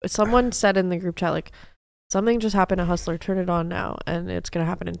 Someone said in the group chat like, something just happened to Hustler. Turn it on now, and it's gonna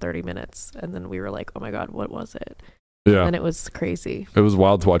happen in 30 minutes. And then we were like, oh my god, what was it? Yeah. And it was crazy. It was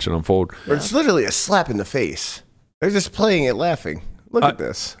wild to watch it unfold. Yeah. It's literally a slap in the face. They're just playing it, laughing. Look at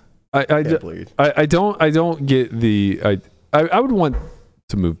this. I Can't believe. don't get the I would want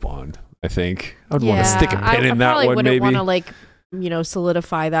to move Bond. I think I would want to stick a pin in I that probably one. wouldn't Maybe want to like,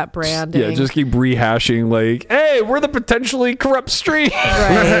 solidify that branding. yeah, just keep rehashing like, hey, we're the potentially corrupt stream.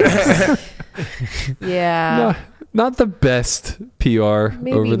 right. Yeah. Not the best PR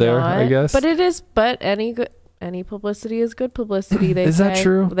Maybe over there, not, I guess. But it is. But any publicity is good publicity. They Is say. that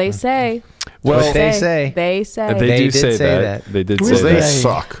true? They say. well, They say. They say. they They do did say say that. that. They did Well, say they that.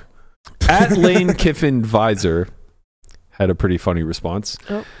 suck. At Lane Kiffin Visor had a pretty funny response.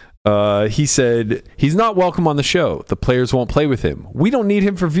 He said, he's not welcome on the show. The players won't play with him. We don't need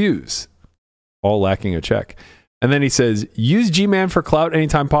him for views. All lacking a check. And then he says, use G-Man for clout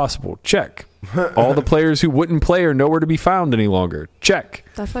anytime possible. Check. All the players who wouldn't play are nowhere to be found any longer. Check.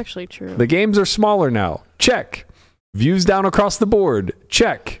 That's actually true. The games are smaller now. Check. Views down across the board.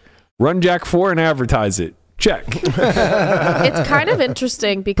 Check. Run Jack 4 and advertise it. Check. It's kind of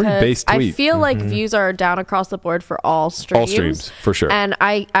interesting because base I tweet. feel like views are down across the board for all streams. All streams, for sure. And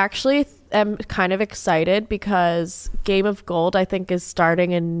I actually am kind of excited because Game of Gold, I think, is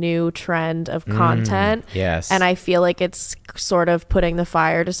starting a new trend of content. Yes. And I feel like it's sort of putting the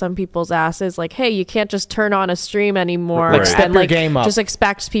fire to some people's asses. Like, hey, you can't just turn on a stream anymore. Like, step and your like game up. Just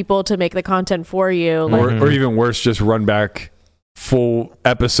expect people to make the content for you. Like, or even worse, just run back full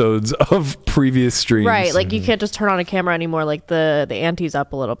episodes of previous streams. Right, like you can't just turn on a camera anymore. Like the ante's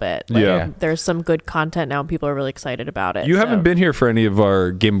up a little bit. Like, Yeah. there's some good content now, and people are really excited about it. You haven't been here for any of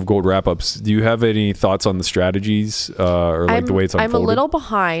our Game of Gold wrap-ups. Do you have any thoughts on the strategies or like the way it's unfolded? I'm a little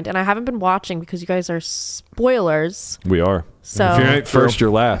behind, and I haven't been watching because you guys are spoilers. We are. So If you ain't first,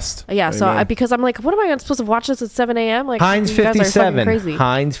 you're last. yeah, so because I'm like, what am I supposed to watch this at 7 a.m.? Like Heinz you guys are fucking 57. crazy.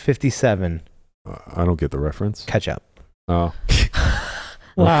 Heinz 57. I don't get the reference. Catch up. Oh.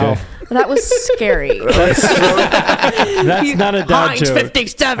 Wow. Okay. That was scary. That's not a dad Heinz joke.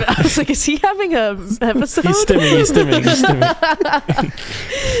 57. I was like, is he having a episode? He's stimming.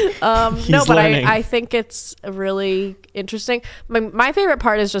 No, but learning. I think it's really interesting. My favorite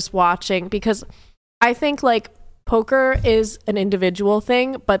part is just watching, because I think like poker is an individual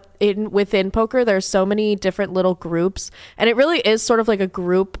thing, but within poker there's so many different little groups, and it really is sort of like a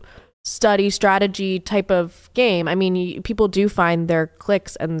group study strategy type of game. I mean, people do find their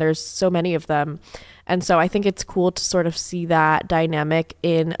cliques, and there's so many of them. And so I think it's cool to sort of see that dynamic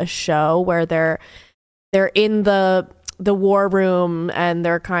in a show where they're in the war room, and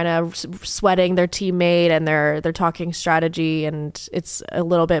they're kind of sweating their teammate, and they're talking strategy, and it's a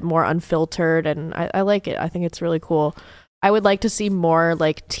little bit more unfiltered, and I like it. I think it's really cool. I would like to see more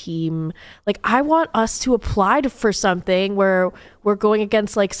like team, like I want us to apply for something where we're going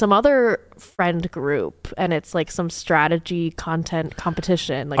against like some other friend group, and it's like some strategy content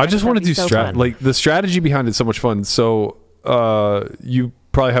competition. Like I just want to do fun. like the strategy behind it's so much fun. So you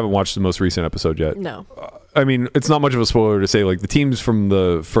probably haven't watched the most recent episode yet. No. I mean, it's not much of a spoiler to say like the teams from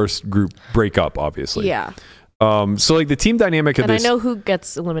the first group break up, obviously. Yeah. So like the team dynamic of And this. I know who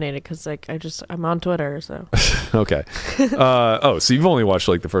gets eliminated because like I'm on Twitter, so. Okay. So you've only watched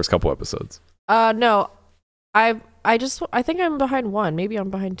like the first couple episodes. No, I think I'm behind one. Maybe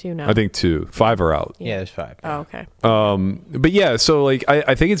I'm behind two now. I think 2. 5 are out. Yeah, there's 5. Oh, okay. But yeah, so like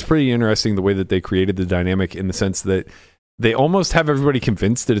I think it's pretty interesting the way that they created the dynamic, in the sense that they almost have everybody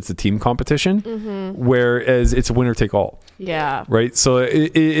convinced that it's a team competition, whereas it's a winner take all. Yeah. Right. So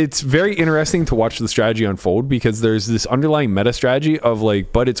it's very interesting to watch the strategy unfold, because there's this underlying meta strategy of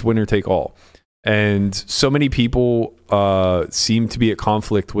like, but it's winner take all. And so many people seem to be at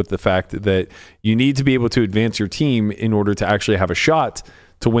conflict with the fact that you need to be able to advance your team in order to actually have a shot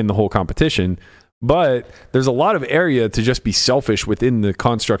to win the whole competition. But there's a lot of area to just be selfish within the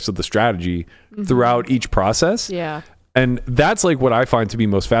constructs of the strategy throughout each process. Yeah. And that's like what I find to be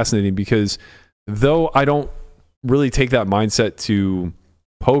most fascinating, because though I don't really take that mindset to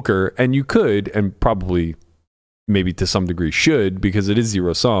poker, and you could, and probably maybe to some degree should, because it is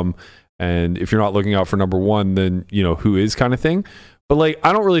zero sum. And if you're not looking out for number one, then you know who is, kind of thing. But like,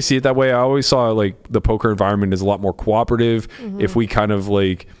 I don't really see it that way. I always saw like the poker environment is a lot more cooperative. If we kind of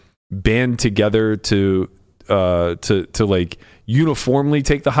like band together to like uniformly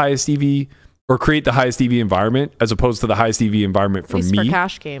take the highest EV, or create the highest EV environment, as opposed to the highest EV environment for At least me. for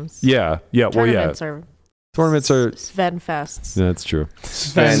cash games. Yeah. Well, yeah. Tournaments are. Sven fests. That's true.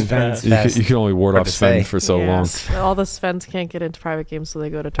 Sven. You can only ward Hard off to Sven say. for so long. All the Svens can't get into private games, so they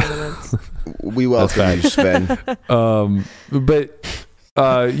go to tournaments. We welcome you, Sven. But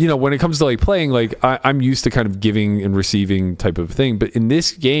when it comes to like playing, like I'm used to kind of giving and receiving type of thing. But in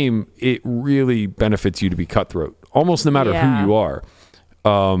this game, it really benefits you to be cutthroat, almost no matter who you are.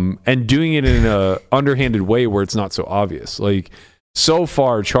 And doing it in a underhanded way where it's not so obvious. Like, so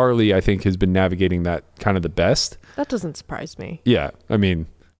far, Charlie, I think, has been navigating that kind of the best. That doesn't surprise me. Yeah. I mean,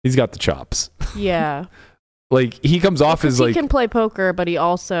 he's got the chops. Yeah. Like, he comes off as like... He can play poker, but he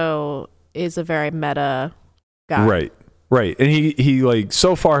also is a very meta guy. Right. And he like,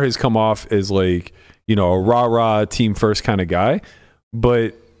 so far has come off as like, a rah-rah team first kind of guy.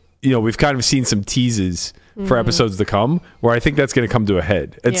 But, we've kind of seen some teases for episodes to come where I think that's going to come to a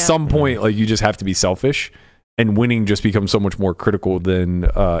head. At some point, like, you just have to be selfish, and winning just becomes so much more critical than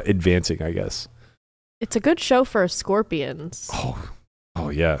advancing, I guess. It's a good show for Scorpions. Oh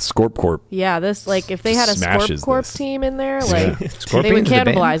yeah, Scorp Corp. Yeah, this, like, if they had a Smashes Scorp Corp this. team in there, like, they would Scorpions, the band?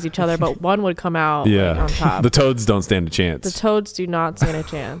 cannibalize each other, but one would come out like, on top. The Toads don't stand a chance. The Toads do not stand a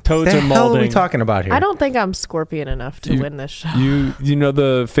chance. Toads The are hell are we molding. talking about here? I don't think I'm Scorpion enough to win this show. You know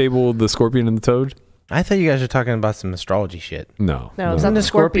the fable, the Scorpion and the Toad? I thought you guys were talking about some astrology shit. No. No, it's Isn't not the the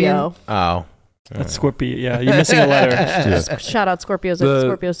Scorpio. Oh. That's Scorpio. Yeah, you're missing a letter. Shout out Scorpios The- at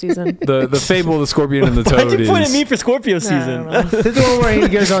Scorpio season. The fable, the Scorpion and the Why'd Toad you point at is... me for Scorpio I season? don't know. This is the one where he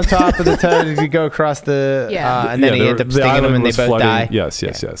goes on top of the toad, you go across the, Yeah. and then he ends up the stinging island him and they was both flooding. die.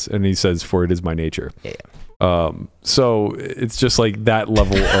 Yes. And he says, "For it is my nature." Yeah. So it's just like that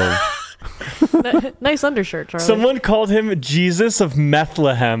level of Nice undershirt, Charlie. Someone called him Jesus of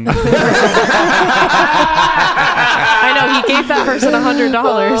Bethlehem. I know he gave that person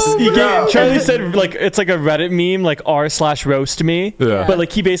 $100. Charlie said like it's like a Reddit meme, like r/roast me. Yeah. But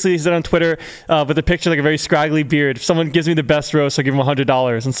like he basically said on Twitter with a picture like a very scraggly beard. If someone gives me the best roast, I'll give him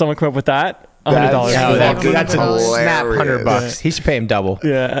 $100. And someone come up with that. $100. That's a snap hilarious. $100. He should pay him double.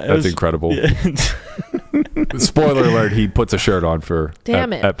 Yeah, That's incredible. Spoiler alert: he puts a shirt on for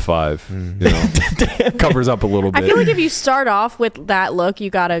Damn it. Ep 5. You know, covers up a little bit. I feel like if you start off with that look, you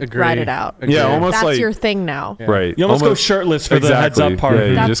gotta Agree. ride it out. Agree. Yeah, almost That's like your thing now. Yeah. right. You almost go shirtless for the heads up part. Yeah,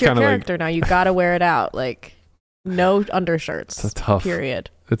 you That's just your kind of like character now. You gotta wear it out. Like no undershirts. It's a tough. Period.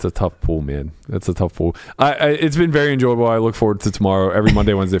 It's a tough pool, man. It's a tough pool. It's been very enjoyable. I look forward to tomorrow. Every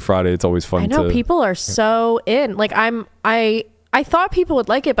Monday, Wednesday, Friday. It's always fun. I know people are so in. Like I thought people would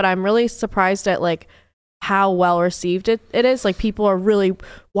like it, but I'm really surprised at like how well received it is. Like people are really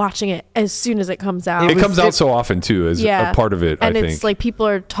watching it as soon as it comes out. It comes out so often too, as a part of it. And I it's think like people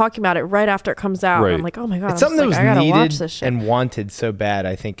are talking about it right after it comes out. Right. And I'm like, oh my god, It's something that was I gotta watch this needed shit. and wanted so bad,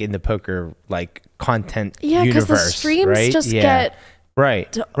 I think, in the poker like content Yeah, because universe. the streams right? just Yeah. get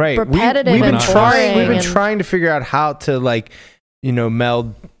right. repetitive We've been and trying. We've been boring trying to figure out how to like,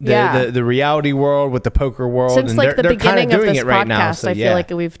 meld the reality world with the poker world. since and like the they're kinda beginning of doing this it right podcast. now, so I feel like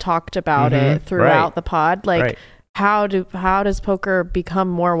we've talked about it throughout right. the pod. Like Right. how does poker become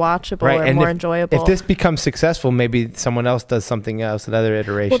more watchable Right, and and more if- enjoyable? If this becomes successful, maybe someone else does something else, another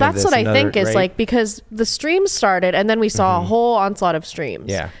iteration. well, of that's this, what I think is right? like, because the streams started and then we saw a whole onslaught of streams.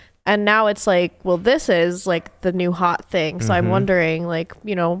 Yeah. And now it's like, well, this is like the new hot thing. So I'm wondering, like,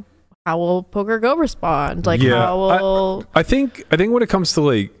 how will Poker Go respond? Like, Yeah, how will I think when it comes to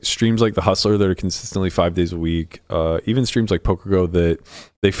like streams like The Hustler that are consistently 5 days a week, even streams like Poker Go that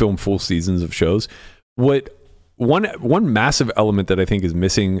they film full seasons of shows, one massive element that I think is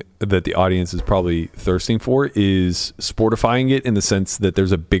missing that the audience is probably thirsting for is sportifying it in the sense that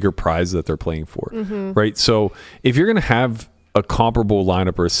there's a bigger prize that they're playing for, right? So if you're going to have a comparable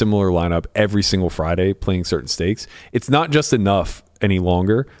lineup or a similar lineup every single Friday playing certain stakes, it's not just enough any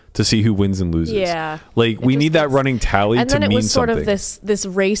longer to see who wins and loses. Yeah. Like we just need that gets- running tally and to then it mean was sort something. of this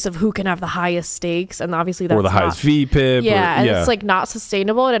race of who can have the highest stakes, and obviously that's or the highest VPIP. Yeah, and yeah. it's like not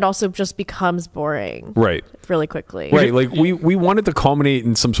sustainable, and it also just becomes boring right. really quickly. Right, like we wanted to culminate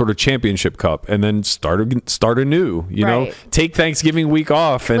in some sort of championship cup and then start anew, you know, Right. take Thanksgiving week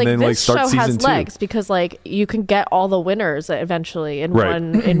off and like then this like start show season has 2. legs because like you can get all the winners eventually in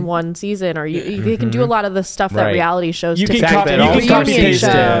Right. one season, or you can do a lot of the stuff that Right. reality shows You do. can Exactly. copy- It you all can starts copy paste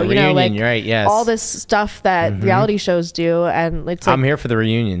with it. the You know, reunion, like, right? Yes. all this stuff that reality shows do, and it's like I'm here for the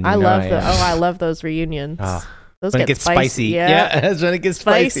reunion. I you know, love yeah. I love those reunions. Ah. Those When get it gets spicy. Yeah. That's when it gets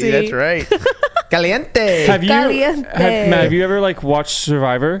spicy. Spicy. That's right. Caliente. Have you, Caliente. Matt, have you ever like watched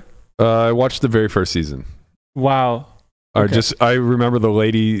Survivor? I watched the very first season. Wow. Okay. I remember the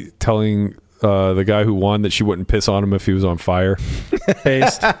lady telling the guy who won that she wouldn't piss on him if he was on fire.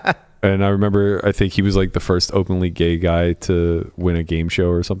 Based. And I think he was like the first openly gay guy to win a game show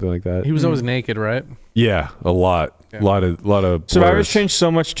or something like that. He was always naked, right? Yeah, a lot. Yeah. lot of Survivor's blurs. changed so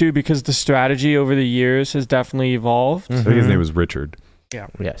much too because the strategy over the years has definitely evolved. I think his name was Richard.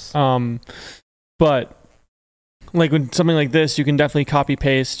 Yes. But like when something like this, you can definitely copy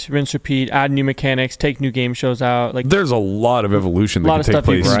paste, rinse, repeat, add new mechanics, take new game shows out. Like There's a lot of evolution A lot that can of take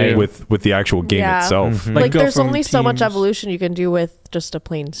stuff you place can do. with the actual game Yeah. itself. Mhm. Like go there's from only so much teams. evolution you can do with just a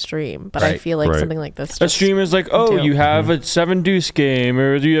plain stream, but I Right, feel like right. something like this a just stream is like, oh, do. you have a 7 deuce game,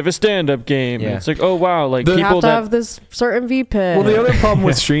 or do you have a stand up game? And Yeah. it's like, oh wow, like The- you have people to that have this certain VPIP. Well, the other problem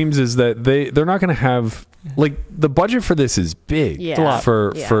with streams is that they're not going to have like the budget for this is big Yeah. It's a lot.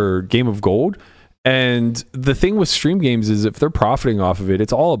 for Yeah. for Game of Gold. And the thing with stream games is if they're profiting off of it,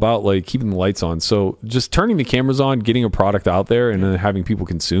 it's all about like keeping the lights on. So just turning the cameras on, getting a product out there, and then having people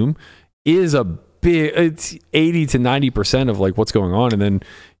consume is a big. It's 80 to 90% of like what's going on, and then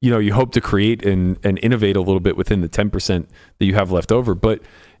you hope to create and innovate a little bit within the 10% that you have left over. But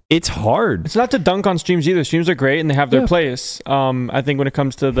it's hard. it's not to dunk on streams either. Streams are great and they have their Yeah. place. I think when it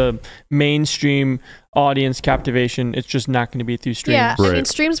comes to the mainstream audience captivation, it's just not going to be through streams. Yeah, I mean, Right.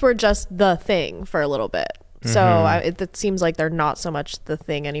 streams were just the thing for a little bit. So it seems like they're not so much the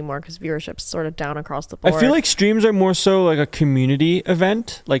thing anymore because viewership's sort of down across the board. I feel like streams are more so like a community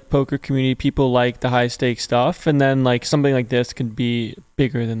event, like poker community. People like the high stakes stuff, and then like something like this could be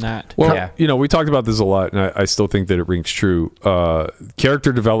bigger than that. Well, Yeah. you know, we talked about this a lot, and I still think that it rings true.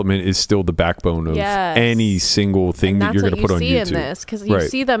 Character development is still the backbone of Yes. any single thing And that you're that's going to what put you on see YouTube. in this, because you Right.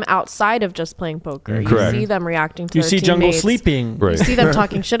 see them outside of just playing poker. Correct. You see them reacting to You their see Jungle teammates. sleeping. Right. You see them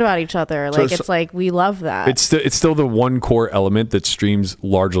talking shit about each other. Like, So- it's like, we love that. It's still the one core element that streams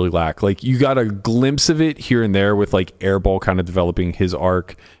largely lack. Like, you got a glimpse of it here and there with like Airball kind of developing his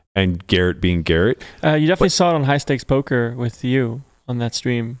arc and Garrett being Garrett. You definitely saw it on High Stakes Poker with you on that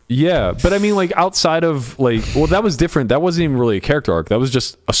stream. Yeah, but I mean, like, outside of like, well, that was different. That wasn't even really a character arc. That was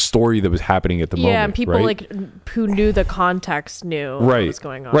just a story that was happening at the moment. yeah, and people right? like who knew the context knew what right was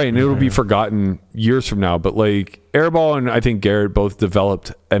going on. right, and it'll be forgotten years from now. But like Airball and I think Garrett both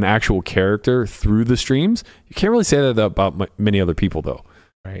developed an actual character through the streams. You can't really say that about many other people though.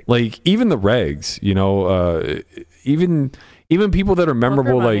 Right. Like even the regs, you know, even people that are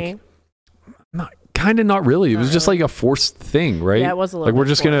memorable, Poker like Money. not really. It was Not just really. like a forced thing, right? Yeah, it was a little like we're bit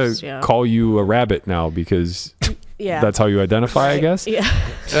just forced, gonna yeah. call you a rabbit now because Yeah. that's how you identify, I guess. Yeah.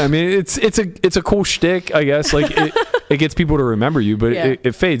 I mean, it's a cool shtick, I guess. Like it gets people to remember you, but Yeah.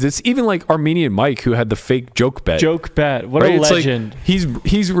 it fades. It's even like Armenian Mike who had the fake joke bet. Joke bet. What right? a It's legend. like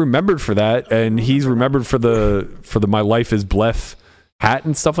he's remembered for that, and he's remembered for the My Life is Bleth hat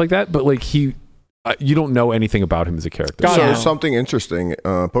and stuff like that. But like you don't know anything about him as a character. God, So no. something interesting.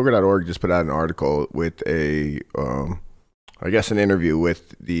 Poker.org just put out an article with I guess an interview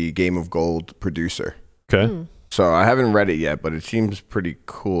with the Game of Gold producer. Okay. So I haven't read it yet, but it seems pretty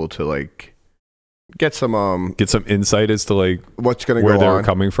cool to like get some Get some insight as to like what's going to where go they were on.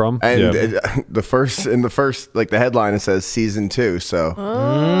 coming from. And yeah. the first like the headline it says season 2. So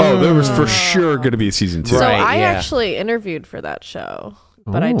Oh, there was for sure going to be a season 2. So Right, I yeah. actually interviewed for that show,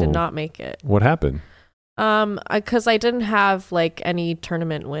 but I did Oh. not make it. What happened? Because I didn't have like any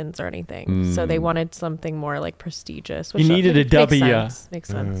tournament wins or anything, so they Mm. wanted something more like prestigious. You needed a makes W. sense, Makes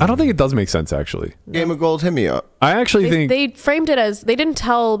sense. I don't think it does make sense actually. Game of Gold, hit me up. I actually think They framed it as, they didn't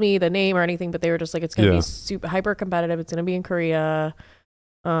tell me the name or anything, but they were just like, it's going to Yeah. be super hyper competitive. It's going to be in Korea.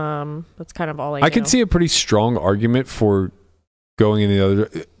 That's kind of all I I could see a pretty strong argument for going in the other.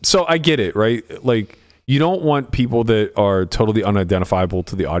 So I get it, right? Like you don't want people that are totally unidentifiable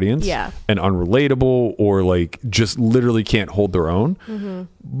to the audience, Yeah. and unrelatable, or like just literally can't hold their own. Mm-hmm.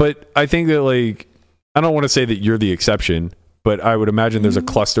 But I think that like I don't want to say that you're the exception, but I would imagine there's a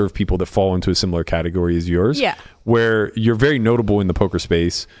cluster of people that fall into a similar category as yours. Yeah. Where you're very notable in the poker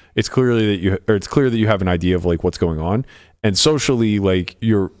space. It's clear that you have an idea of like what's going on, and socially like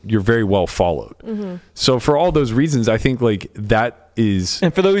you're very well followed. Mm-hmm. So for all those reasons, I think like that is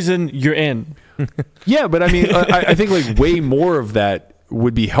And for those you're in. yeah. But I mean, I think like way more of that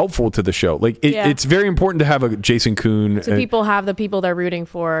would be helpful to the show. Like Yeah. it's very important to have a Jason Kuhn. So people have the people they're rooting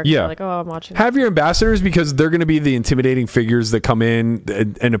for. Yeah. They're like, oh, I'm watching. Have your ambassadors because they're going to be the intimidating figures that come in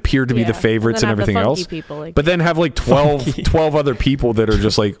and appear to be the favorites and then have the everything funky else. People, like, But then have like 12 other people that are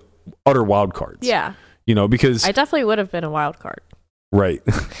just like utter wild cards. yeah, You know, because I definitely would have been a wild card. right.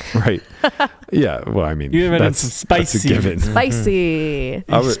 Right. Yeah. Well, I mean, You would have been that's, some that's a spicy. given. Spicy.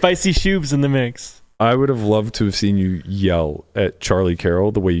 I would- Spicy shoobs in the mix. I would have loved to have seen you yell at Charlie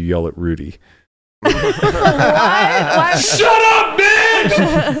Carroll the way you yell at Rudy. Why? Shut up,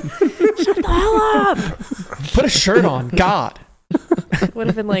 man! Shut the hell up. Put a shirt on. God. Would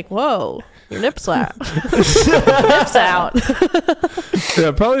have been like, whoa, your nips out. Nips out.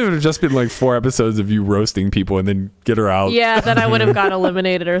 Yeah, probably would have just been like 4 episodes of you roasting people and then get her out. Yeah, then I would have got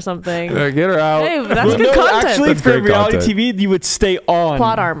eliminated or something. Get her out. Hey, that's Well, good no, content. actually, That's for great reality content. TV, you would stay on.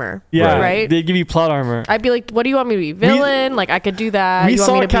 Plot armor. Yeah. Right? They'd give you plot armor. I'd be like, what do you want me to be? Villain? Like, I could do that. We You want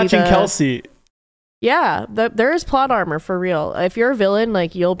saw me to be Catching the- Kelsey. Yeah, there is plot armor for real. If you're a villain,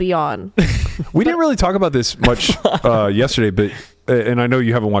 like, you'll be on. We didn't really talk about this much yesterday, but and I know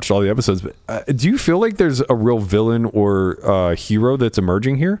you haven't watched all the episodes, but do you feel like there's a real villain or hero that's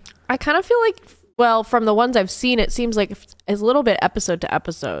emerging here? I kind of feel like, well, from the ones I've seen, it seems like it's a little bit episode to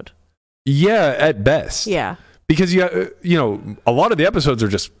episode. Yeah, at best. Yeah. Because you know, a lot of the episodes are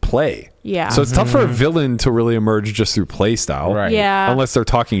just play. Yeah. So it's tough for a villain to really emerge just through play style. Right. yeah. Unless they're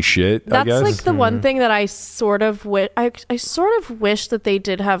talking shit, I That's guess. like the one thing that I sort of I sort of wish that they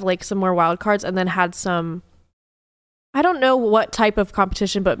did have like some more wild cards and then had some, I don't know what type of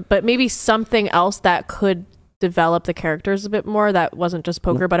competition, but maybe something else that could develop the characters a bit more that wasn't just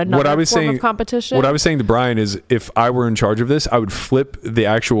poker but another form of competition. What I was saying to Brian is if I were in charge of this, I would flip the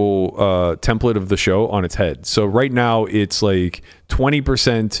actual template of the show on its head. So right now it's like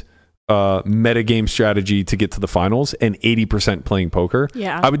 20% metagame strategy to get to the finals and 80% playing poker,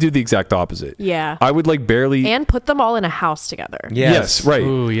 Yeah. I would do the exact opposite. Yeah. I would like barely. And put them all in a house together. Yes, right.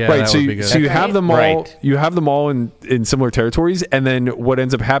 Ooh, yeah, right. that So would you, be good. so you have Right. them all. Right. You have them all in similar territories, and then what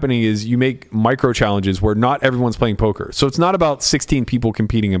ends up happening is you make micro challenges where not everyone's playing poker. So it's not about 16 people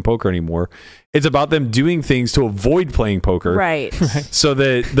competing in poker anymore. It's about them doing things to avoid playing poker, Right. so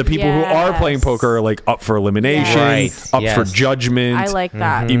that the people who are playing Yes. poker are like up for elimination, Right. up for Yes. judgment, I like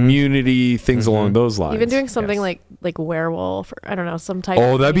that. immunity, things along those lines. Even doing something Yes. like werewolf, or I don't know, some type.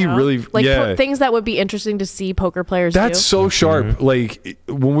 Oh, that'd you be know? really- like yeah. things that would be interesting to see poker players That's do. so sharp. Like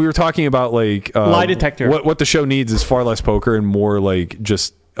when we were talking about like Lie detector. what the show needs is far less poker and more like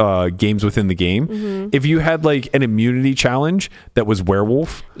just games within the game. Mm-hmm. If you had like an immunity challenge that was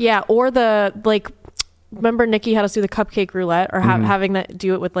werewolf, Yeah, or the like. Remember Nikki had us do the cupcake roulette, or having that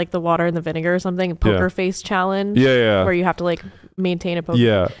do it with like the water and the vinegar or something. Poker face challenge. Yeah. Where you have to like maintain a poker.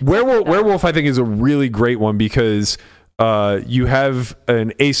 yeah, werewolf I think is a really great one because you have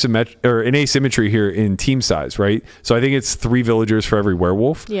an asymmetry here in team size, right? So I think it's 3 villagers for every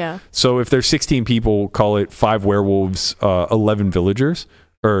werewolf. Yeah. So if there's 16 people, call it 5 werewolves, 11 villagers.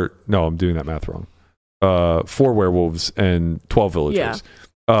 Or no, I'm doing that math wrong. 4 werewolves and 12 villagers.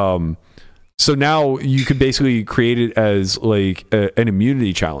 So now you could basically create it as like an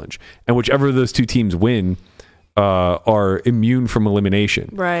immunity challenge, and whichever of those 2 teams win are immune from elimination.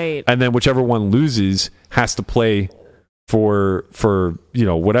 Right. And then whichever one loses has to play for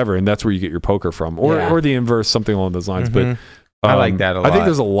whatever, and that's where you get your poker from, or the inverse, something along those lines. But I like that a I think lot.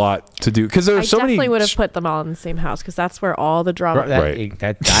 there's a lot to do because there's I so many. definitely would have put them all in the same house because that's where all the drama. Right.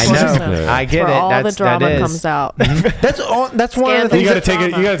 I know. Yeah. I get where it. all That's, the drama that is. comes out. That's all. That's one of the Scandal. You things. got to That- take it. You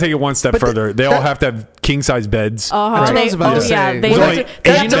drama. got to take it one step further. They all have to have king size beds. Oh, That's what I was about to yeah, say. they Well, have like, to, they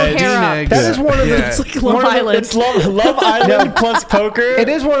have Asian to beds. pair up. Eggs. That is one of the. Yeah. It's like Love one of the- Island. It's Love Island plus poker. It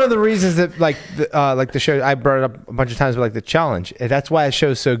is one of the reasons that like the show I brought it up a bunch of times, but like the challenge. That's why the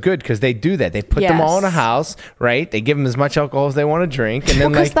show's so good because they do that. They put them all in a Yes. house, right? They give them as much alcohol as they want to drink, and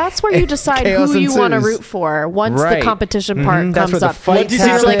then Because like that's where you decide chaos who you want to ensues. root for once Right. the competition part That's comes where the up. fights So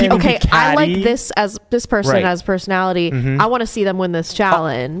you're like, happen. okay, People be I like catty. this person Right. as personality. I want to see them win this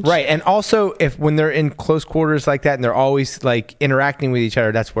challenge. Right, and also if when they're in close quarters like that and they're always like interacting with each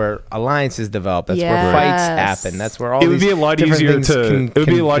other, that's where alliances develop. That's where fights Yes. happen. That's where all It would these be a lot different easier things to. can- It would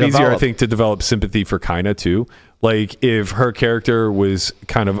be can a lot easier, I develop. think, to develop sympathy for Kaina too. Like if her character was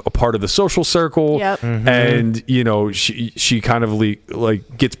kind of a part of the social circle, Yep. and she kind of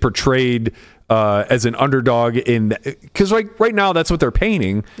like gets portrayed as an underdog because like right now that's what they're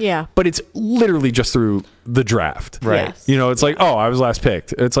painting. Yeah. But it's literally just through the draft. Right. Yes. It's like, oh, I was last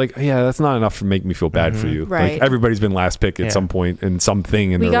picked. It's like, yeah, that's not enough to make me feel bad for you. Right. Like everybody's been last picked at Yeah. some point in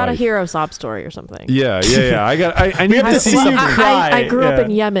something in We their got life. a hero sob story or something. Yeah. I need have to to see see you something. cry. I grew up Yeah.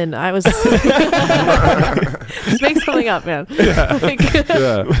 in Yemen. I was just make something up, man. Like-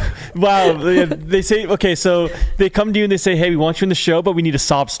 Yeah. Wow. They say, okay, so they come to you and they say, hey, we want you in the show, but we need a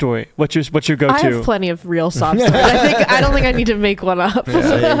sob story. What's your go-to? I have plenty of real sob stories. I don't think I need to make one up.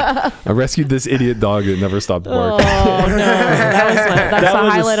 I rescued this idiot dog that never stopped Oh barking. no, that's the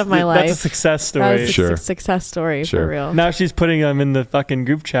was highlight of my life. That's a success That story. was a Sure. success story Sure. for real. Now she's putting them in the fucking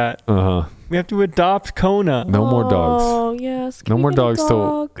group chat. Uh huh. We have to adopt Kona. No more dogs. Oh yes. Can No we more get a dogs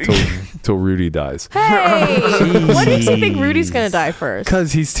dog? till Rudy dies. Hey, what makes you think Rudy's gonna die first?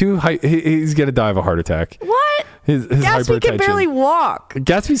 Because he's too high. He's gonna die of a heart attack. What? His Gatsby can hypertension. barely walk.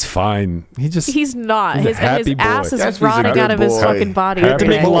 Gatsby's fine. He's not. He's a His happy boy. ass is Gatsby's a rotting good out of his boy. fucking body. We have to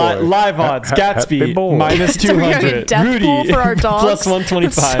Happy make boy. live odds. Happy Gatsby boy. minus So we have a 200. death Rudy pool for our dogs? plus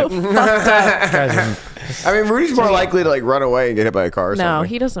 125. So fucked up. Guys are- I mean, Rudy's more likely to like run away and get hit by a car or No, something.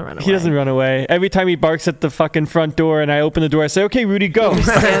 he doesn't run away. He doesn't run away. Every time he barks at the fucking front door and I open the door, I say, okay, Rudy, go. He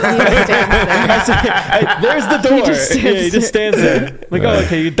just stands there. There's the door. just stands He just stands there. Like, oh,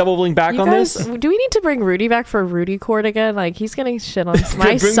 okay, you doubling back You on guys, this? do we need to bring Rudy back for Rudy Court again? Like he's getting shit on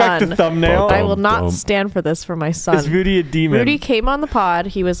my Bring back the son. thumbnail. I will not Dum. stand for this for my son. Is Rudy a demon? Rudy came on the pod.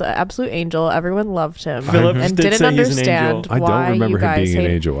 He was an absolute angel. Everyone loved him. Phillips and did didn't say he's an understand angel. I why don't remember you him guys being an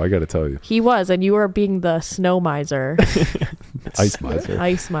hate angel. I got to tell you, He was, and you were being the snow miser. ice miser,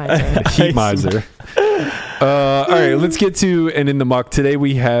 Ice miser. heat miser. All right, let's get to and in the muck today.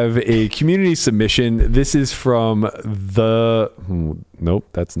 We have a community submission. This is from nope,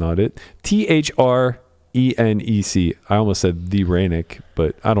 that's not it. THRENEC. I almost said the Renick,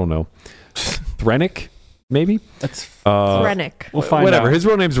 but I don't know. Threnick, maybe. That's Rennick. we'll find Whatever. out. His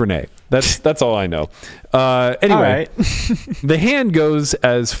real name's Renee. That's all I know. All Anyway, right. the hand goes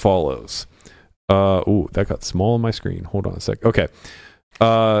as follows. Ooh, that got small on my screen. Hold on a sec. Okay.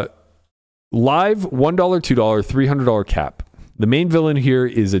 Live $1, $2, $300 cap. The main villain here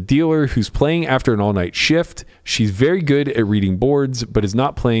is a dealer who's playing after an all-night shift. She's very good at reading boards, but is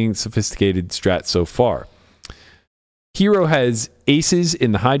not playing sophisticated strats so far. Hero has aces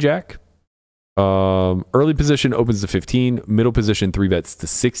in the hijack. Early position opens to 15. Middle position 3 bets to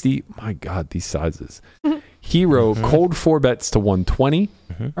 60. My God, these sizes. Hero cold 4 bets to 120.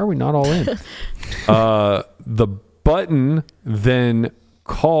 Are we not all in? The button then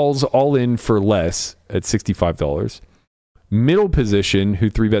calls all in for less at $65. Middle position, who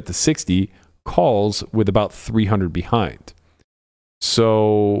 3 bet to 60, calls with about 300 behind.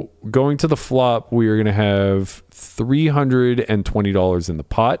 So going to the flop, we are going to have $320 in the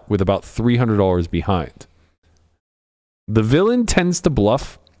pot with about $300 behind. The villain tends to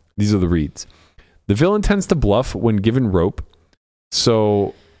bluff. These are the reads. The villain tends to bluff when given rope.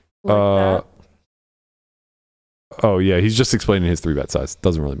 So, Like that. oh yeah, he's just explaining his 3 bet size.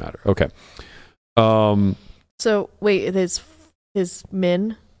 Doesn't really matter. Okay. So wait, his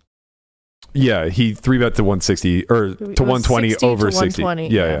min. Yeah, he 3 bet to 160 or to It was 120 60 over to 60.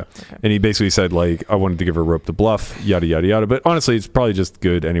 120, Yeah. Okay. And he basically said, like, I wanted to give her rope to bluff, yada, yada, yada. But honestly, it's probably just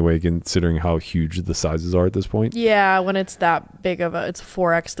good anyway, considering how huge the sizes are at this point. Yeah, when it's that big of it's a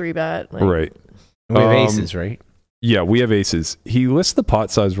 4x 3 bet. Like, Right. We have aces, right? Yeah, we have aces. He lists the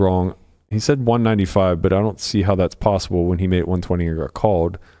pot size wrong. He said 195, but I don't see how that's possible when he made it 120 and got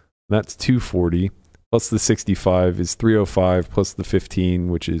called. That's 240. Plus the 65 is 305, plus the 15,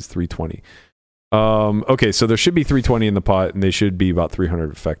 which is 320. Okay, so there should be 320 in the pot, and they should be about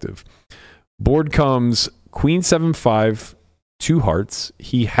 300 effective. Board comes Queen 7-5, 2 hearts.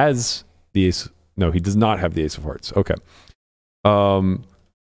 He has the ace. No, he does not have the ace of hearts. Okay.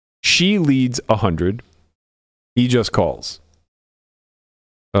 She leads 100. He just calls.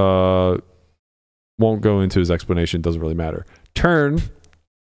 Won't go into his explanation. Doesn't really matter. Turn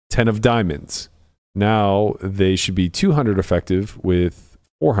 10 of diamonds. Now they should be 200 effective with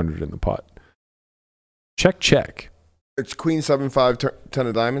 400 in the pot. Check, check. It's Queen 7-5, 10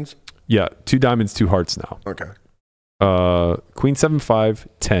 of diamonds. Yeah, 2 diamonds, 2 hearts now. Okay. Queen 7-5,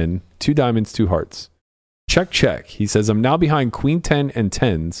 10, 2 diamonds, 2 hearts. Check, check. He says, I'm now behind Queen 10 and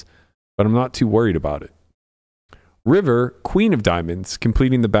 10s, but I'm not too worried about it. River, Queen of diamonds,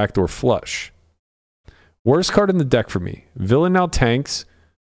 completing the backdoor flush. Worst card in the deck for me. Villain now tanks.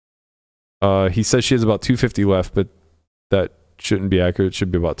 He says she has about 250 left, but that shouldn't be accurate. It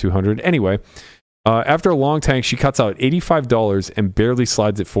should be about 200. Anyway, after a long tank, she cuts out $85 and barely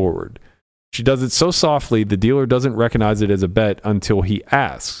slides it forward. She does it so softly, the dealer doesn't recognize it as a bet until he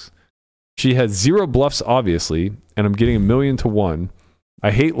asks. She has 0 bluffs, obviously, and I'm getting 1,000,000 to 1. I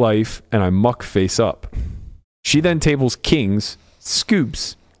hate life, and I muck face up. She then tables kings,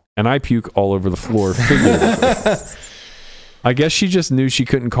 scoops, and I puke all over the floor. I guess she just knew she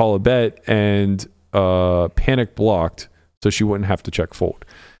couldn't call a bet and panic blocked so she wouldn't have to check fold.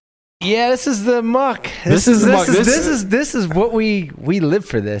 Yeah, this is the muck. This is the muck. This is what we live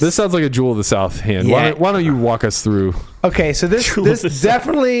for. This sounds like a Jewel of the South hand. Yeah. Why don't you walk us through? Okay, so this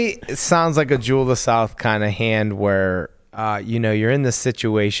definitely sounds like a Jewel of the South kind of hand where you're in this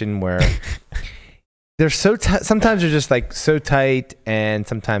situation where they're so sometimes they're just like so tight, and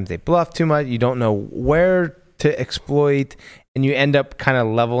sometimes they bluff too much. You don't know where to exploit, and you end up kind of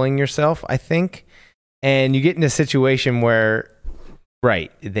leveling yourself, I think. And you get in a situation where,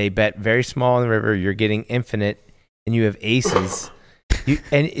 right, they bet very small in the river, you're getting infinite, and you have aces.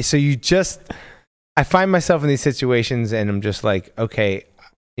 I find myself in these situations, and I'm just like, okay,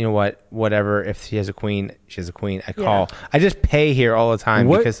 you know what, whatever. If she has a queen, she has a queen. I call. Yeah. I just pay here all the time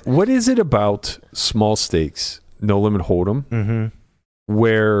because What is it about small stakes, no limit hold'em,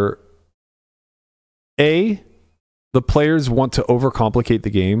 where the players want to overcomplicate the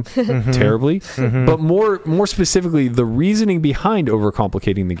game terribly, but more specifically, the reasoning behind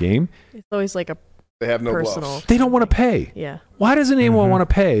overcomplicating the game, It's always like a They have no personal. bluffs. they don't want to pay. Yeah. Why doesn't anyone want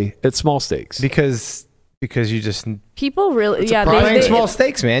to pay at small stakes? because you just People really, yeah, playing small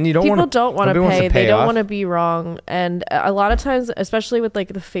stakes, man. You don't people want don't want to nobody wants pay. to pay They don't off. want to be wrong. And a lot of times, especially with like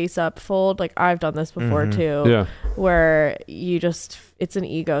the face up fold, like I've done this before too, Yeah. where it's an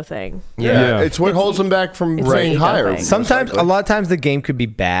ego thing. Yeah. It's what holds them back from It's playing an ego higher. thing. Sometimes, most likely. a lot of times, the game could be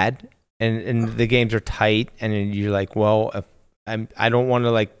bad, and the games are tight, and then you're like, well, if I don't want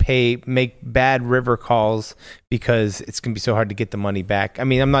to like make bad river calls because it's gonna be so hard to get the money back. I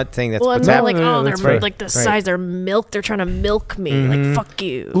mean, I'm not saying that's Well, what's and they're happening. like, oh, that's they're right. like the size are milk. They're trying to milk me. Like, fuck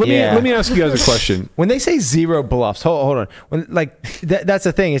you. Let me ask you guys a question. When they say 0 bluffs, hold on. When like that's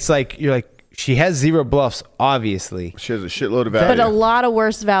the thing. It's like you're like, she has 0 bluffs, obviously. She has a shitload of value. But a lot of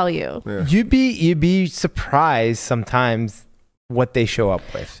worse value. Yeah. You'd be surprised sometimes what they show up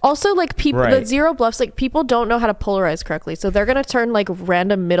with. Also, like people, the Right. zero bluffs, like people don't know how to polarize correctly, so they're gonna turn like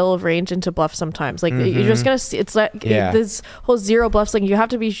random middle of range into bluff sometimes. Like you're just gonna see, it's like Yeah. this whole zero bluffs. Like you have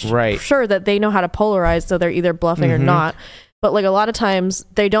to be Right. sure that they know how to polarize, so they're either bluffing or not. But like a lot of times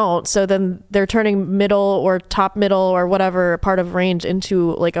they don't, so then they're turning middle or top middle or whatever part of range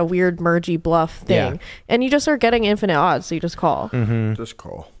into like a weird mergy bluff thing, Yeah. and you just are getting infinite odds, so you just call. Just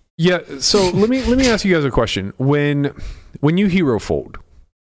call. Yeah. So let me ask you guys a question. When you hero fold,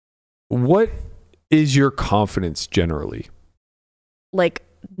 what is your confidence generally? Like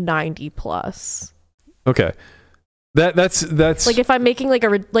 90 plus. Okay. That's Like if I'm making like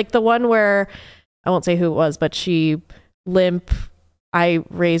like the one where I won't say who it was, but she limp, I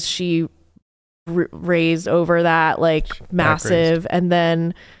raised, she raised over that like massive, and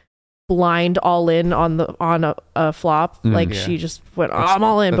then blind all in on a flop. Like Yeah. she just went, I'm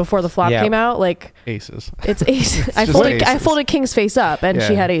all in before the flop Yeah. came out. Like Aces. it's aces. I just folded aces. king's face up, and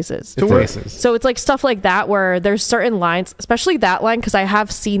she Yeah. had aces. It's aces. So it's like stuff like that where there's certain lines, especially that line, because I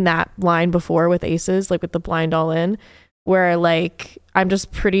have seen that line before with aces, like with the blind all in, where like I'm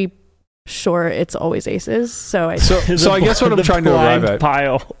just pretty sure it's always aces. So I so I guess what I'm trying to arrive at.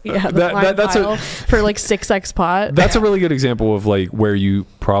 Pile. yeah, the that- blind that's a- pile for like 6x pot. That's a really good example of like where you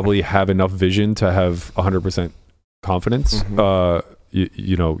probably have enough vision to have 100% confidence.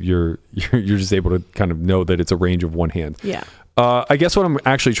 You know, you're just able to kind of know that it's a range of one hand. Yeah. I guess what I'm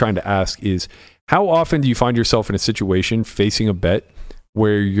actually trying to ask is, how often do you find yourself in a situation facing a bet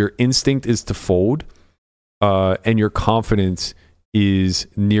where your instinct is to fold, and your confidence is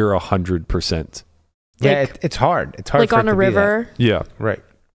near 100%? Yeah, Like- it's hard. It's hard Like for on it a to be that. river. Yeah. Right.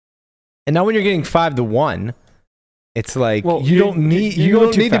 And now when you're getting 5-1, it's like Well, you don't need you're you going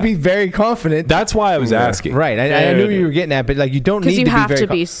don't too need to fast. be very confident. That's why I was asking. Right. I knew you were getting at, but like you don't need Because you to have be very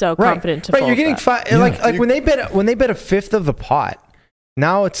to be so Right. confident to Right, fold you're getting that. like when they bet a fifth of the pot.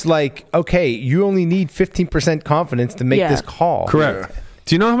 Now it's like, okay, you only need 15% confidence to make Yeah. this call. Correct.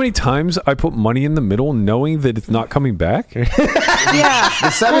 Do you know how many times I put money in the middle knowing that it's not coming back? Yeah.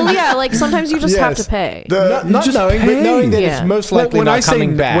 Well, yeah, like sometimes you just have to Yes. pay. Not just knowing, but pay. knowing that Yeah. it's most Well, likely when not I say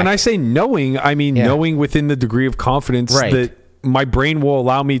coming back. when I say knowing, I mean Yeah. knowing within the degree of confidence Right. that my brain will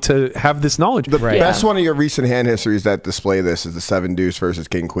allow me to have this knowledge. The Right. best one of your recent hand histories that display this is the 7 deuce versus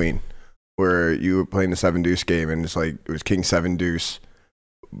king queen, where you were playing the 7 deuce game and it's like it was king 7 deuce,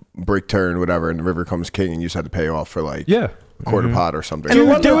 break turn, whatever, and the river comes king, and you just had to pay off for like Yeah. a quarter pot or something. Dude,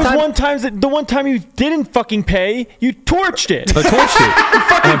 one there was time- the one time you didn't fucking pay, you torched it. I torched it.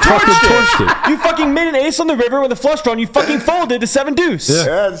 I fucking torched it. You fucking made an ace on the river with a flush draw, and you fucking folded to 7 deuce. Yeah.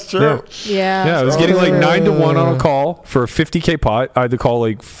 Yeah, it's true. Yeah. Yeah, I was getting like 9-1 on a call for a 50K pot. I had to call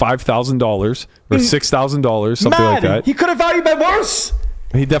like $5,000 or $6,000, something like that. He could have valued bet worse.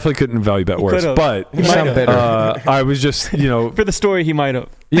 He definitely couldn't value bet worse, could've. but He might have. I was just, For the story, he might have.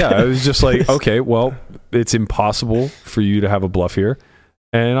 yeah, I was just like, okay, well, it's impossible for you to have a bluff here.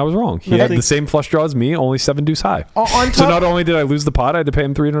 And I was wrong. He had the same flush draw as me, only 7 deuce high. on So top, not only did I lose the pot, I had to pay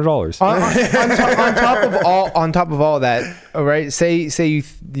him $300. on top of all that, all right. Say you're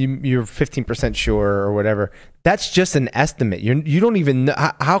 15% sure or whatever. That's just an estimate. You don't even know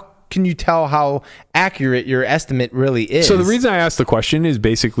how can you tell how accurate your estimate really is. So the reason I asked the question is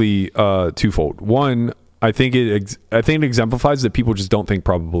basically twofold. One, I think it exemplifies that people just don't think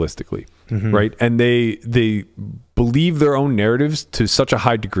probabilistically, right? And they believe their own narratives to such a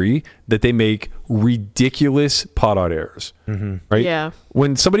high degree that they make ridiculous pot odd errors, right? Yeah.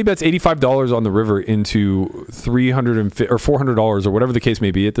 When somebody bets $85 on the river into $350 or $400 or whatever the case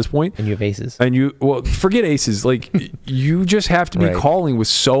may be at this point, and you have aces. and forget aces, like you just have to be Right. calling with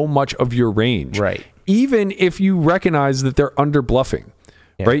so much of your range, Right. even if you recognize that they're under bluffing,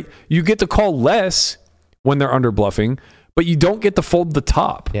 right? You get to call less when they're under bluffing, but you don't get to fold the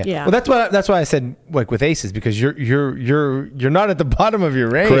top. Yeah. Well, that's why I said like with aces, because you're not at the bottom of your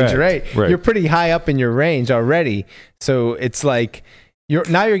range, Correct. right? You're pretty high up in your range already. So it's like you're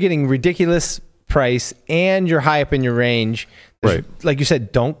getting ridiculous price and you're high up in your range. Right. Like you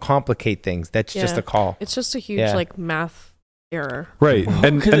said, don't complicate things. That's just Yeah. a call. It's just a huge Yeah. like math error. Right.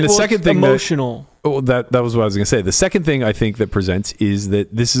 And the Well, second it's thing emotional. that was what I was going to say. The second thing I think that presents is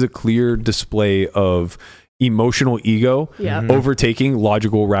that this is a clear display of emotional ego Yeah. overtaking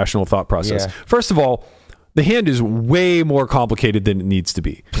logical, rational thought process. Yeah. First of all, the hand is way more complicated than it needs to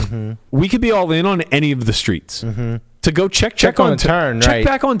be. We could be all in on any of the streets. To go check on on a turn, check right.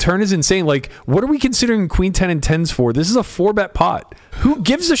 back on turn is insane. Like, what are we considering queen 10 and 10s for? This is a 4-bet pot. Who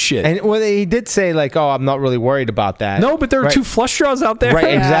gives a shit? And well, he did say like, "Oh, I'm not really worried about that." No, but there are Right. 2 flush draws out there. Right,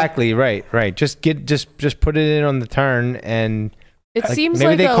 Yeah. exactly, right. Just put it in on the turn, and It like, seems maybe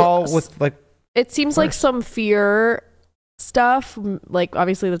like they a- call with like It seems like some fear stuff. Like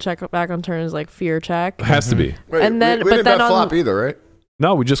obviously the check back on turn is like fear check. It has to be. Wait, And then- we but didn't then bet on- flop either, right?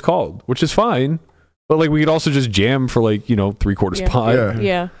 No, we just called, which is fine. But like we could also just jam for like 3/4 Yeah. pot. Yeah.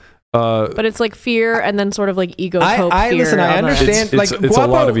 Yeah. Uh, But it's like fear and then sort of like ego hope I fear. listen. I on that. understand. It's like a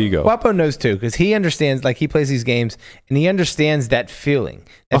Guapo, lot of ego. Guapo knows too because he understands. Like he plays these games and he understands that feeling.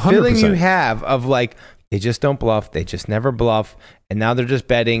 That feeling 100%. you have of like they just don't bluff. They just never bluff, and now they're just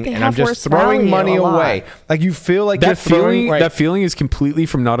betting, They and I'm have worse just throwing value money a lot. away. Like you feel like you're that throwing. feeling, Right. that feeling is completely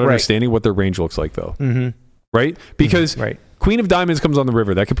from not understanding what their range looks like, though. Mm-hmm. Right? Because Right. Queen of Diamonds comes on the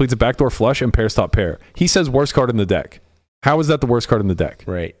river. That completes a backdoor flush and pairs top pair. He says worst card in the deck. How is that the worst card in the deck?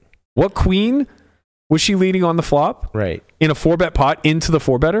 Right. What queen was she leading on the flop Right. in a 4-bet pot into the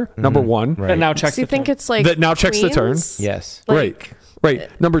 4-better? Number one. Right. That now checks So you the think turn. it's like That now checks the turn. queens? Yes. Like, Right.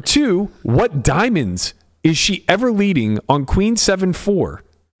 Number two, what diamonds is she ever leading on Queen 7-4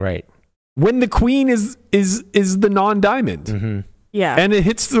 Right. when the queen is the non-diamond? Mm-hmm. Yeah. And it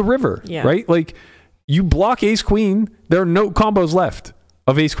hits the river, Yeah. right? Like you block ace queen, there are no combos left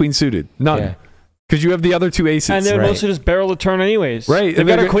of ace queen suited, none, Yeah. because you have the other two aces, And they would Right. mostly just barrel the turn anyways. right? They've And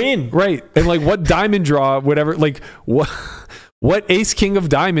got a they're- queen. right? And like what diamond draw, whatever, like what ace king of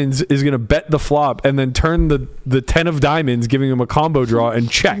diamonds is going to bet the flop and then turn the 10 of diamonds, giving him a combo draw and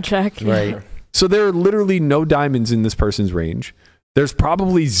check. check. Right. So there are literally no diamonds in this person's range. There's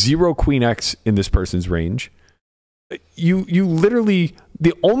probably 0 queen X in this person's range. You literally,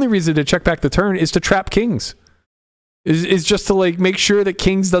 the only reason to check back the turn is to trap kings. Is just to like make sure that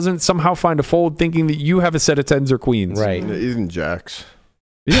kings doesn't somehow find a fold thinking that you have a set of 10s or queens. Right. Yeah, even jacks.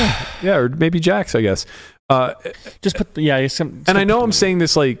 Yeah, or maybe jacks, I guess. Just put And I know I'm saying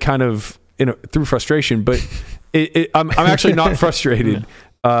this like kind of through frustration, but I'm actually not frustrated.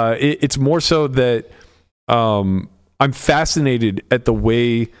 It's more so that I'm fascinated at the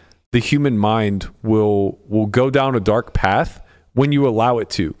way the human mind will go down a dark path when you allow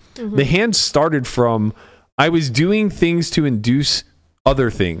it to. Mm-hmm. The hand started from I was doing things to induce other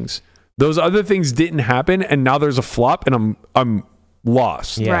things. Those other things didn't happen, and now there's a flop, and I'm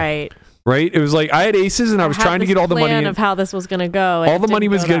lost. Yeah. Right. Right? It was like I had aces, and I was had trying to this get all the money plan in. of how this was going to go. and All it the money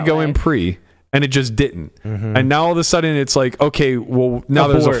didn't was going to that go way. in pre, and it just didn't. Mm-hmm. And now all of a sudden it's like, okay, well, now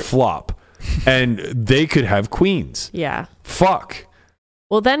there's a Abort. flop, and they could have queens. Yeah. Fuck.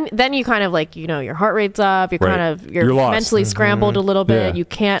 Well, then you kind of like, your heart rate's up. You're Right. kind of, you're You're lost. mentally scrambled a little bit. Yeah. You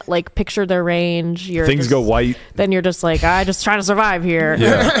can't like picture their range. Things go white. Then you're just like, I just trying to survive here.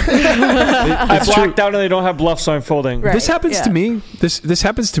 Yeah. I It's true. blacked out and they don't have bluffs, so I'm folding. Right. This happens yeah. to me. This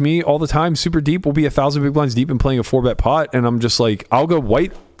happens to me all the time. Super deep. We'll be 1,000 big blinds deep and playing a 4-bet pot, and I'm just like, I'll go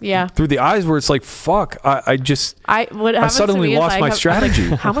white Yeah. through the eyes where it's like, fuck. What happens suddenly to me lost is my I'm strategy.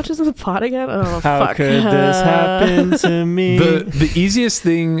 like, how much is in the pot again? Oh, How fuck. could this happen to me? The easiest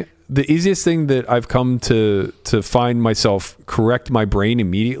thing that I've come to find myself correct my brain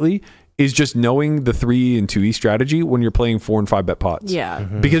immediately is just knowing the 3 and 2E strategy when you're playing 4 and 5 bet pots. Yeah.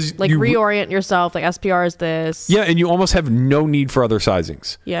 Because Like you reorient yourself. Like SPR is this. yeah, and you almost have no need for other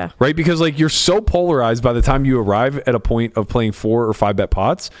sizings. Yeah. Right? Because like you're so polarized by the time you arrive at a point of playing 4 or 5 bet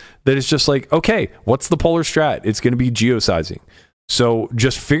pots that it's just like, okay, what's the polar strat? It's going to be geo-sizing. So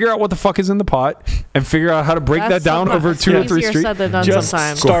just figure out what the fuck is in the pot and figure out how to break That's that down over 2 or 3 easier streets. said than done Just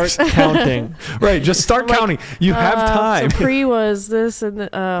sometimes. start counting. Right, just start Like, counting. You have time. So pre was this and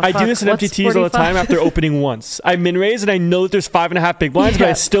I do this in MTTs all the time after opening once. I min raise and I know that there's 5.5 big blinds, but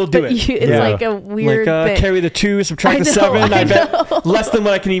I still do it. It's Yeah. like a weird thing. Carry the 2, subtract the I know, 7. I bet know. less than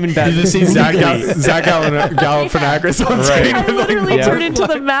what I can even bet. You just see Zach Galifianakis on screen. I with, like, literally Yeah. turned into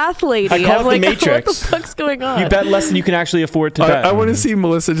the math lady. I call I'm it the like, Matrix. what the fuck's going on? You bet less than you can actually afford to bet. I want to see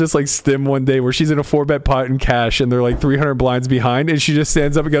Melissa just like stim one day where she's in a 4-bet pot in cash and they're like 300 blinds behind and she just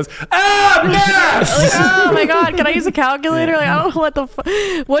stands up and goes, ah, yes! Like, oh my god, can I use a calculator? Like, I don't know what the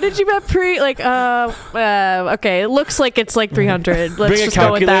what did you bet pre? Like, okay, it looks like it's like 300. Let's Bring a just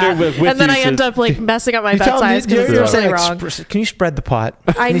go with calculator that. with and then I usage. end up like messing up my bet tell them size because you're it's saying, really like, wrong. can you spread the pot?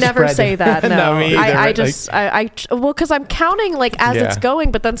 I Can you never spread say it? that. No, me either. I Like, just well, because I'm counting like as Yeah. it's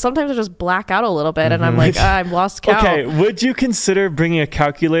going, but then sometimes I just black out a little bit, and I'm like, I've lost count. Okay, would you consider bringing a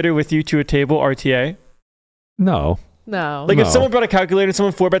calculator with you to a table RTA? No. No, Like if No. someone brought a calculator and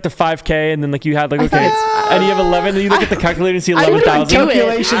someone 4-bet to 5K and then like you had like, I okay, thought and you have 11 and you look at the calculator and see I wouldn't 11,000. do it.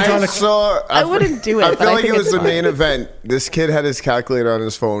 Calculations on a I wouldn't do it. I but feel like think it was it's the fine. main event. This kid had his calculator on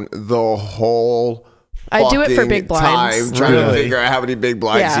his phone the whole I do it for fucking big blinds. time trying to Really? figure out how many big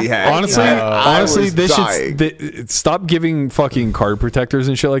blinds Yeah. he had. Honestly, I honestly, was they dying. should stop giving fucking card protectors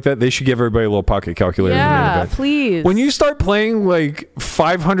and shit like that. They should give everybody a little pocket calculator. in the main Yeah, event. please. When you start playing like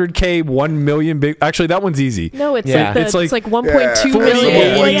 500K, 1 million big, actually that one's easy. no, it's Yeah. like It's like 1.2 Yeah.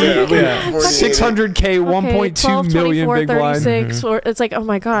 million. Like, Yeah. I'm thinking, Yeah. 600K, 1.2 million big blinds. 36, or it's like, oh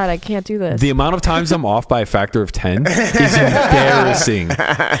my god, I can't do this. The amount of times I'm off by a factor of 10 is embarrassing.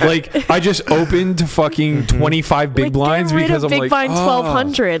 Like I just opened fucking 25 big Like, blinds get rid because of I'm big like, blind oh.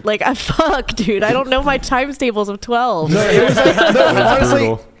 1200. Like, fuck, dude. I don't know my times tables of 12. It was like, no, That's honestly,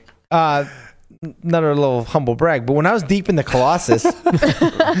 brutal. another little humble brag, but when I was deep in the Colossus,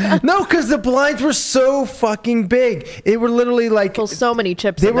 no, because the blinds were so fucking big. It were literally like Well, so many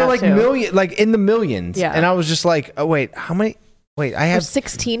chips. they in were that like too. like in the millions. Yeah. And I was just like, oh wait, how many? Wait, I Or have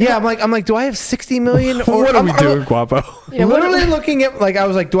 16. Yeah, I'm like, do I have 60 million? What are we I'm doing, Guapo? Yeah, what- literally looking at like I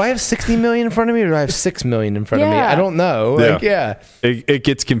was like, do I have 60 million in front of me or do I have 6 million in front of me? Yeah. I don't know. Yeah. Like, yeah. It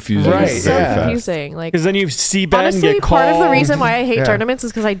gets confusing Right, It's very so yeah. fast. confusing. Like, Because then you see bet and honestly, get part of the called. reason why I hate Yeah. tournaments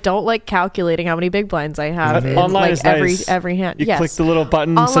is because I don't like calculating how many big blinds I have in Online like is nice. every hand. You yes. click the little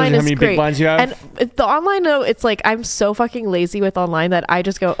button, says Online how is many great. big blinds you have. And the online though, it's like I'm so fucking lazy with online that I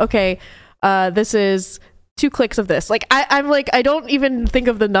just go, okay, this is 2 clicks of this. Like I'm like, I don't even think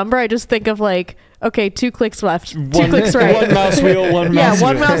of the number. I just think of like, okay, 2 clicks left, 2 clicks right. One mouse wheel, one Yeah, mouse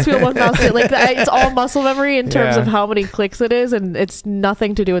one wheel. mouse wheel, one mouse wheel. Like it's all muscle memory in terms Yeah. of how many clicks it is, and it's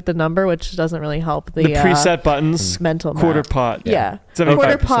nothing to do with the number, which doesn't really help the, The preset buttons, mental quarter math. pot. Yeah, 75%.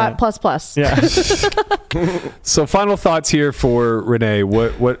 quarter pot plus. Yeah. So final thoughts here for Renee.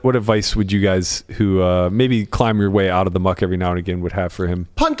 What advice would you guys who maybe climb your way out of the muck every now and again would have for him?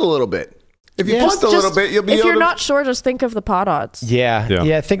 Punt a little bit. If you Yeah. punt a little bit, you'll be If able you're to. not sure, just think of the pot odds. Yeah. Yeah.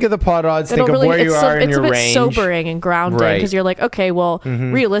 Yeah. Think of the pot odds. It'll Think of where you are in it's your a bit range. sobering and grounding Right. because you're like, okay, well,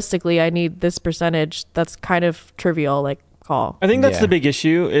 Mm-hmm. realistically, I need this percentage. That's kind of trivial. Like, call. I think that's Yeah. the big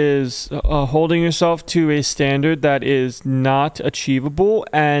issue is holding yourself to a standard that is not achievable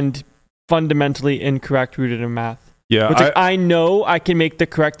and fundamentally incorrect rooted in math. Yeah, It's like, I know I can make the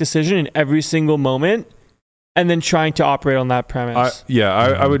correct decision in every single moment and then trying to operate on that premise.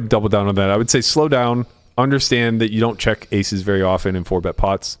 I would double down on that. I would say slow down, understand that you don't check aces very often in 4-bet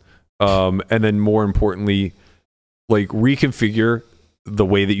pots, and then more importantly, like reconfigure the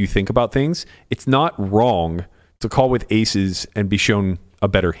way that you think about things. It's not wrong to call with aces and be shown a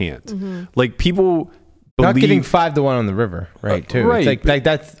better hand. Like people Not getting believe, 5-1 on the river, right? Too. right. It's like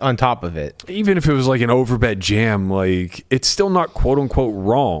that's on top of it. even if it was like an overbet jam, like it's still not quote unquote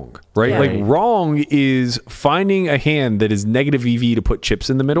wrong, right? Yeah. Like wrong is finding a hand that is negative EV to put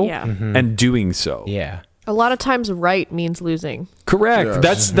chips in the middle Yeah. and doing so. Yeah. A lot of times, right means losing. Correct.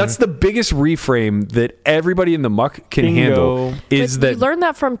 Yes. That's the biggest reframe that everybody in the muck can Bingo. handle is But that you learn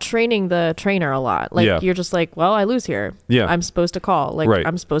that from training the trainer a lot. Like Yeah. you're just like, well, I lose here. Yeah. I'm supposed to call. Like Right.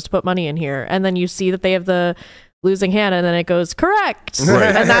 I'm supposed to put money in here, and then you see that they have the losing hand, and then it goes correct,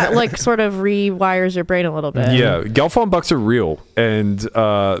 Right. and that like sort of rewires your brain a little bit. yeah, Galfond bucks are real, and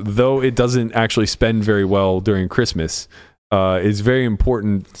though it doesn't actually spend very well during Christmas, it's very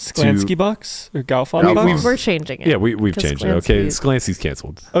important Sklansky to. bucks or Galfond Yeah, bucks? We're changing it. Yeah, we've Because changed it. Okay, Sklansky- Sklansky's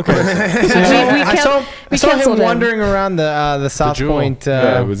canceled. Okay. I saw him canceled him. wandering around the South jewel. Point.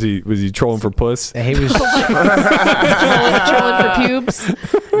 Yeah, was he trolling for puss? he was Trolling for pubes.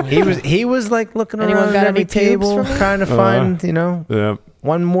 he was like looking Anyone around got at any every pubes table, for me? trying to find Yeah.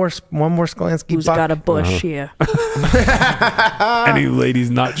 one more Sklansky Who's buck. got a bush here? Any ladies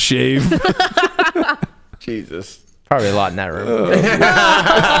not shaved? Jesus. Probably a lot in that room.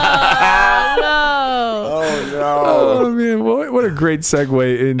 Oh man, what a great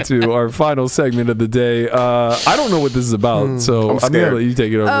segue into our final segment of the day. I don't know what this is about, so I'm gonna scared. let you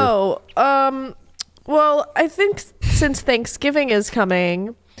take it over. Well, I think since Thanksgiving is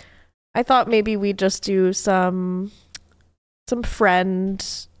coming, I thought maybe we'd just do some friend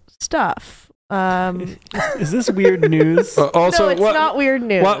stuff. Is this weird news? Also, no, it's not weird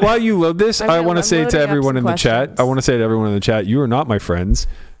news. While you load this, I want to I'm say to loading up everyone some in the chat, questions. I want to say to everyone in the chat, you are not my friends.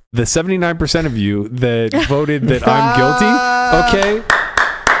 The 79% of you that voted that I'm guilty, okay?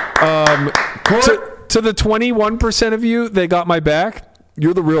 To the 21% of you that got my back,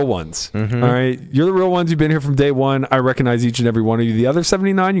 you're the real ones. All right? You're the real ones. You've been here from day one. I recognize each and every one of you. The other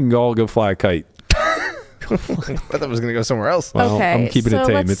 79, you can all go fly a kite. I thought it was gonna go somewhere else. Well, Okay, I'm keeping it so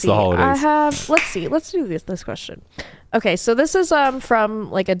tame. let's It's see. the holidays. I have. Let's do this question. Okay, so this is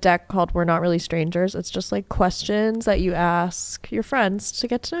from like a deck called We're Not Really Strangers. It's just like questions that you ask your friends to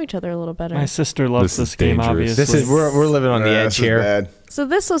get to know each other a little better. My sister loves This is this game, dangerous. obviously. This is we're living on the Yeah, edge this is here. bad. So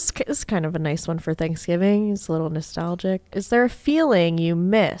this is kind of a nice one for Thanksgiving. It's a little nostalgic. Is there a feeling you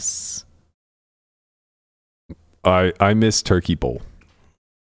miss I miss turkey bowl.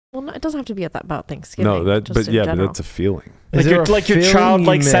 Well, no, it doesn't have to be about Thanksgiving. No, that just but in yeah, general. but that's a feeling. Is there a Like your feeling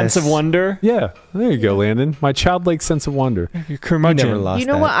childlike you sense of miss? wonder. Yeah, there you go, Landon. My childlike sense of wonder. Your You curmudgeon. never lost You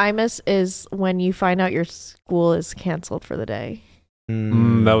know that. what I miss is when you find out your school is canceled for the day.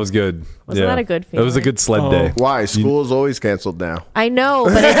 That was good. Wasn't that a good That feeling? was a good sled Oh. day. Why? School is always canceled now. I know,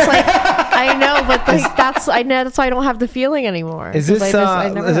 but it's like I know, but like, that's why I don't have the feeling anymore. Is 'Cause this I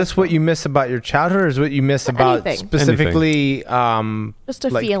never is had this what you miss about your childhood, or is what you miss about Anything. specifically just a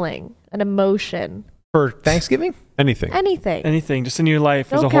like- feeling, an emotion, for Thanksgiving? Anything. anything, just in your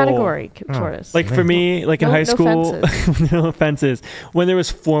life as no a whole. category, Oh. Tortoise. Like for me, like in No- high no school, offenses. no offenses. When there was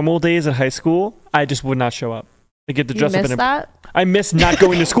formal days at high school, I just would not show up. I get to you dress up miss in that, I miss not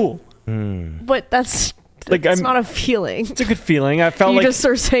going to school. but that's Like, it's I'm- not a feeling. It's a good feeling. I felt You like just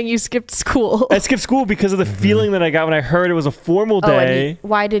are saying you skipped school. I skipped school because of the feeling that I got when I heard it was a formal Oh, and day.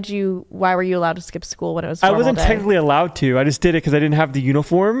 why were you allowed to skip school when it was I formal wasn't day? technically allowed to. I just did it because I didn't have the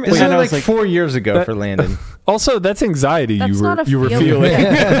uniform. This and was I like was 4 years ago That- for Landon. Also, that's anxiety That's you were not a you were feeling.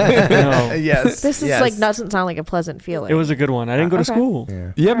 feeling. No. Yes. This is yes. like doesn't sound like a pleasant feeling. It was a good one. I didn't go to Okay. school.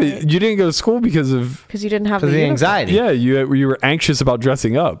 Yeah. Yeah, but Alright. you didn't go to school because of because you didn't have For the uniform. anxiety. yeah, you were anxious about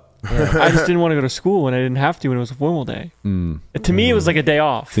dressing up. I just didn't want to go to school when I didn't have to when it was a formal day. To me, it was like a day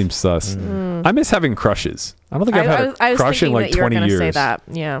off. Seems sus. I miss having crushes. I don't think I've had I a was crush in thinking like that you were 20 gonna years. say that.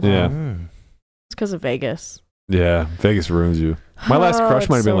 Yeah, Yeah, it's because of Vegas. yeah. Vegas ruins you. My last Oh, crush it's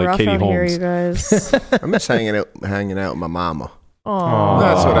might have been so like rough Katie out here, Holmes. you guys. I miss hanging out with my mama. Aw.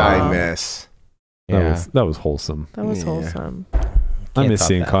 That's what I miss. Yeah. That was wholesome. That was Yeah. wholesome. I Can't miss top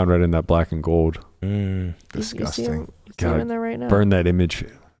seeing that. Conrad in that black and gold. You see Disgusting. him, you see him God, in there right now. Burn that image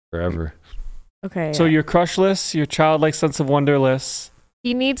forever. Okay. So yeah. your crushless, your childlike sense of wonderless.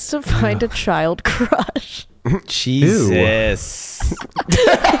 He needs to find a child crush. Jesus.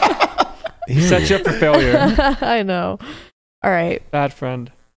 He set you up for failure. I know. All right. Bad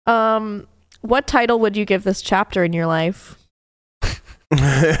friend. What title would you give this chapter in your life? What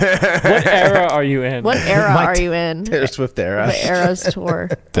era are you in? What era My are you in? Taylor Swift era. The Eras tour.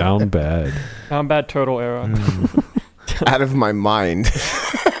 Down bad. Combat Turtle era. Out of my mind.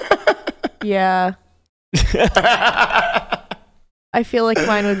 Yeah. I feel like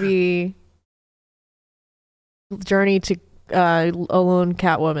mine would be Journey to Alone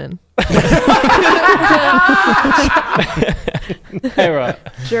Catwoman. Era.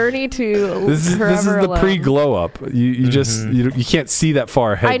 Journey to This is Forever the Alone. pre-glow up. You just you can't see that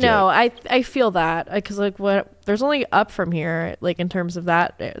far ahead. I know. Yet. I feel that because like what there's only up from here, like in terms of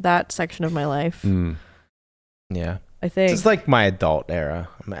that section of my life. Yeah. I think. It's like my adult era.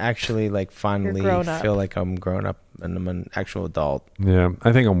 I'm actually like finally grown up. feel like I'm grown up and I'm an actual adult. Yeah,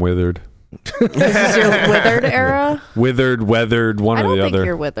 I think I'm withered. This is your withered era. Withered, weathered, one I or don't the think other.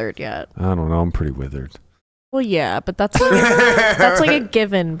 you're withered yet. I don't know. I'm pretty withered. Well, yeah, but that's like a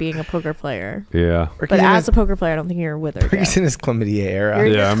given being a poker player. Yeah. But as a poker player, I don't think you're withered He's yet. in his chlamydia era. You're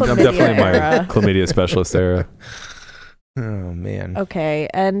in Yeah, your I'm chlamydia definitely in my era. chlamydia specialist era. Oh man. Okay,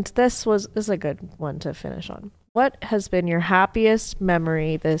 and this is a good one to finish on. What has been your happiest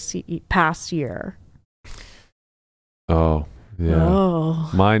memory this past year? Oh, yeah.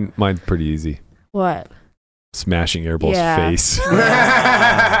 Oh, Mine's pretty easy. what? Smashing Airball's Yeah. face. Mhm.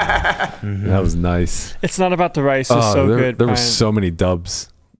 That was nice. It's not about the rice. It's Oh, so there, good. there were Brian. so many dubs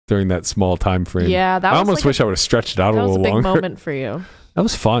during that small time frame. Yeah, that I was almost like wish I would have stretched it out a that was a little big longer. moment for you. That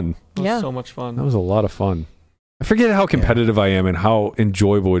was fun. It was Yeah. so much fun. That was a lot of fun. I forget how competitive I am and how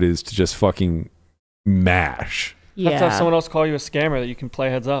enjoyable it is to just fucking mash. You have to have Yeah. someone else call you a scammer that you can play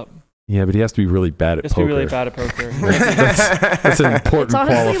heads up. Yeah, but he has to be really bad at Just poker. be really bad at poker. That's an important It's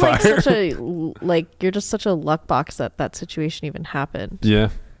honestly like qualifier. such a like you're just such a luck box that situation even happened. Yeah.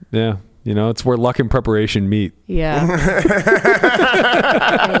 You know, it's where luck and preparation meet. Yeah, it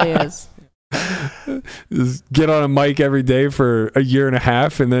really is. Just get on a mic every day for a year and a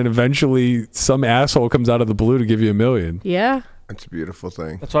half, and then eventually some asshole comes out of the blue to give you $1 million. Yeah. It's a beautiful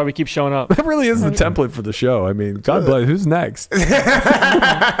thing. That's why we keep showing up. That really is the template for the show. I mean, God bless. Who's next?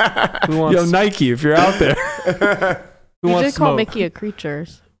 Who wants? Yo, Nike, if you're out there. Who You wants did call smoke? Mickey a creature.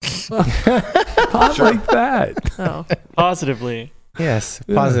 Not like that. Oh, Positively. Yes,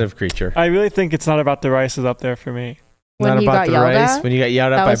 positive creature. I really think it's not about the rice is up there for me. when Not you about got the yelled rice. at, When you got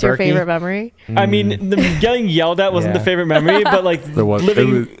yelled at that by was your Berkey. favorite memory. I mean, the getting yelled at wasn't Yeah. the favorite memory, but like It was,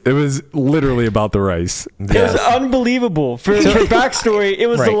 living. it was literally about the rice. It was unbelievable. For backstory, it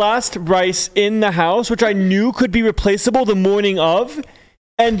was the Right. last rice in the house, which I knew could be replaceable the morning of.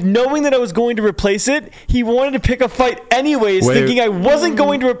 And knowing that I was going to replace it, he wanted to pick a fight anyways, Wait. thinking I wasn't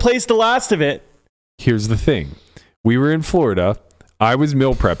going to replace the last of it. Here's the thing. We were in Florida. I was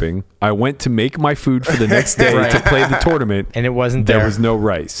meal prepping. I went to make my food for the next day Right. to play the tournament, And it wasn't there there. was no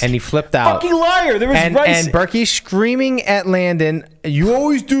rice. And he flipped out. Fucking liar! There was And rice. Berkey screaming at Landon, "You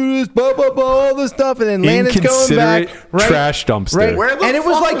always do this, blah blah blah, all this stuff." And then Landon's going back, Inconsiderate trash dumpster. Right, Where the and it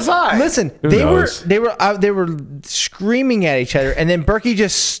was fuck like, was I? listen, Who knows? they were screaming at each other, and then Berkey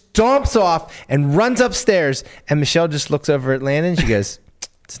just stomps off and runs upstairs, and Michelle just looks over at Landon. She goes,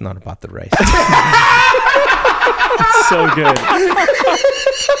 "It's not about the race." So good.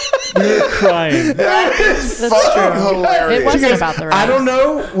 We were crying. That is That's fucking true. hilarious. It wasn't about the race. I don't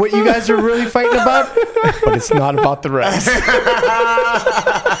know what you guys are really fighting about, but it's not about the race.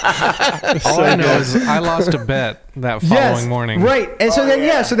 All I know is I lost a bet that following morning. Right. And so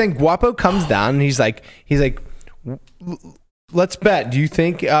so then Guapo comes down and he's like, let's bet. Do you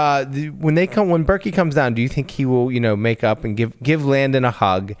think when Berkey comes down, do you think he will, make up and give Landon a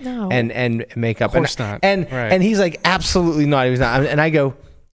hug No. and make up? Of course not. And Right. and he's like, absolutely not. He was not. And I go,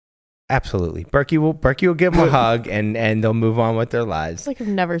 absolutely. Berkey will give him a hug and they'll move on with their lives. It's like I've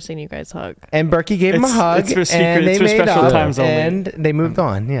never seen you guys hug. And Berkey gave him a It's- hug, it's for secret- and they it's for made special up, times only. and they moved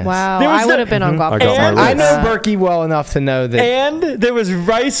on. Yes. Wow, There was I would that- have been on Guapo. I got my And- I know Uh, Berkey well enough to know that, And there was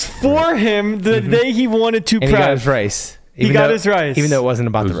rice for him the day he wanted to and he got prep. his rice. He got his rice. even though it wasn't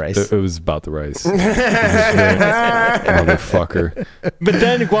about the rice. It was about the rice. Motherfucker. But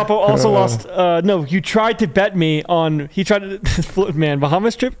then Guapo also lost. No, you tried to bet me on. He tried to. Man,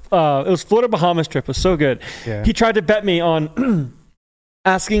 Bahamas trip. It was Florida Bahamas trip. It was so good. Yeah. He tried to bet me on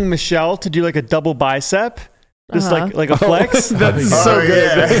asking Michelle to do like a double bicep, just like a flex. That's So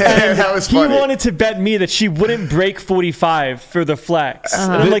good. That was He funny. wanted to bet me that she wouldn't break 45 for the flex.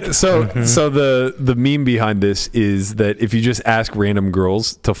 And I'm like, So the meme behind this is that if you just ask random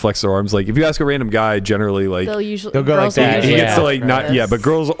girls to flex their arms, like if you ask a random guy, generally like They'll usually They'll go girls like will that, he usually gets go to like like not this. but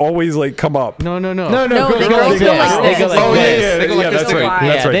girls always like come up. No. No, No, the girls go go like like They go this. like Oh, this. yeah, They go like yeah, this. that's right. Yeah.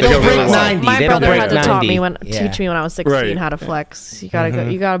 That's right. They They don't go break really 90. My They brother don't had break to 90. teach me when I was 16 Right. how to flex. You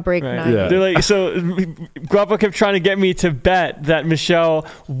gotta break right. 90. Yeah. They're like, so Guapo kept trying to get me to bet that Michelle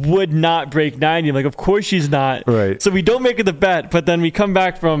would not break 90. I'm like, of course she's not. Right. So we don't make it the bet, but then we come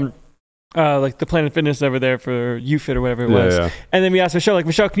back from like the Planet Fitness over there for UFit or whatever it was. Yeah. And then we asked Michelle, like,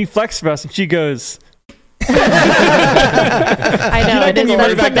 Michelle, can you flex for us? And she goes, I know. not It is, getting that's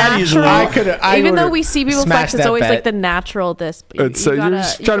rid of the that that easily. natural. I Even though would've we see people smashed flex, it's that always bet. like the natural this. But It's, so you're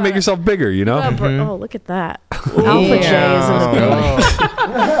just trying to make yourself bigger, you know? Oh, look at that. Alpha J is in the building.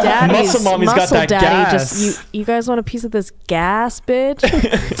 Daddy's Muscle Mommy's got muscle that daddy gas. just you guys want a piece of this gas, bitch?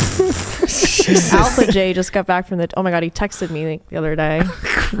 Alpha J just got back from the. Oh my god, he texted me the other day.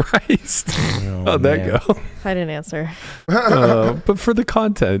 Christ. How'd that man. go? I didn't answer. But for the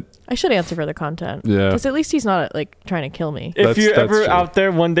content. I should answer for the content. Yeah. Because at least he's not like trying to kill me. if you're That's ever true. out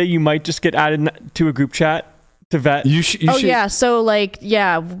there one day, you might just get added to a group chat to vet. You should. Oh yeah, so like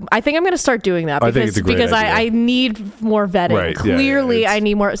I think I'm gonna start doing that I think because it's a great idea. I need more vetting. Right, yeah, Clearly, it's- I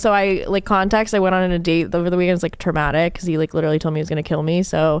need more. So I like context. I went on a date over the weekend. It's like traumatic because he like literally told me he was gonna kill me.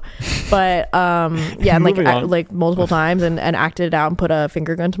 So, but yeah, and like Moving on. like multiple times and acted it out and put a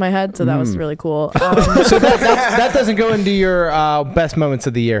finger gun to my head. So that was really cool. So that doesn't go into your best moments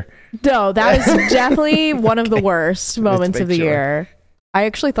of the year. No, that is definitely one of the worst moments make of the sure. year. I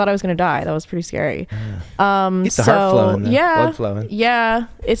actually thought I was gonna die. That was pretty scary. Get the heart flowing, the yeah, blood flowing. yeah,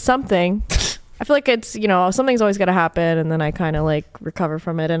 it's something. I feel like it's something's always gonna happen, and then I kind of like recover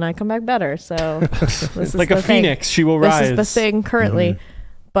from it, and I come back better. So this is like the a thing. phoenix, she will This rise. is the thing currently.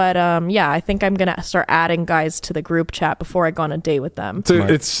 But yeah, I think I'm gonna start adding guys to the group chat before I go on a date with them. So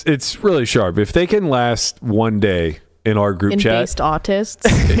it's really sharp. If they can last one day in our group chat, Based autists.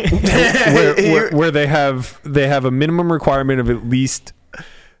 where they have a minimum requirement of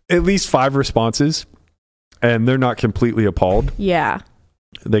at least 5 responses, and they're not completely appalled, Yeah,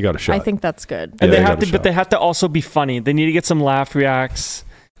 they got a shot. I think that's good. And Yeah, they they have got a to, but shot. they have to also be funny. They need to get some laugh reacts.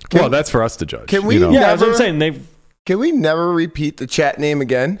 Well, that's for us to judge. Can we- You know? Yeah, that's what I'm Never- saying. They Can we never repeat the chat name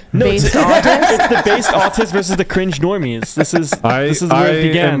again? Based autists. it's the based autists versus the cringe normies. This is I where it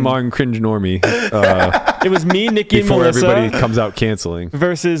began. am on cringe normie It was me, Nikki, and before Melissa everybody comes out canceling.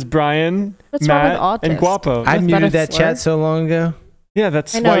 versus Brian, What's wrong with Matt, autist? and Guapo. I Is that muted a that slur? chat so long ago. Yeah,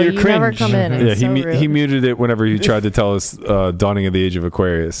 that's I know why you're you cringe. never come in. Yeah, It's so rude. he muted it whenever he tried to tell us Dawning of the Age of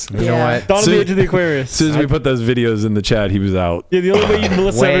Aquarius. You know Yeah. what? Dawn of So- the Age of the Aquarius. As soon as we put those videos in the chat, he was out. Yeah, the only way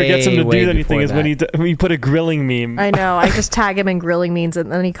Melissa ever gets him to Way do anything before is when he put a grilling meme. I know. I just tag him in grilling means, and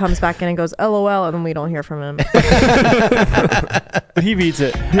then he comes back in and goes LOL, and then we don't hear from him. But he beats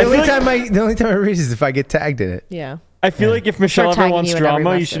it. The only time I read is if I get tagged in it. Yeah. I feel like if Michelle ever tagging wants you in every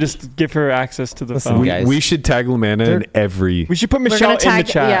drama, you should message. just give her access to the Listen, phone. guys. We should tag Lamanna in every. We should put We're Michelle gonna tag, in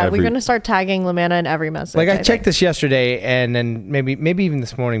the chat. yeah, every- we're gonna start tagging Lamanna in every message. Like I think. checked this yesterday, and then maybe even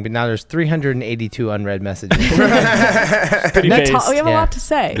this morning, but now there's 382 unread messages. Pretty We based. have a Yeah. lot to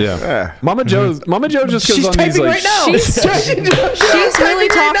say. Yeah. Mama Joe just goes She's on these typing like. right now. She's really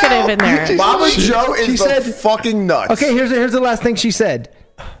talkative in there. Mama Joe is she the said- fucking nuts. Okay, here's the last thing she said.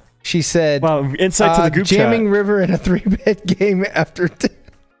 She said, Wow, insight to the group jamming chat. River in a 3-bet game after. You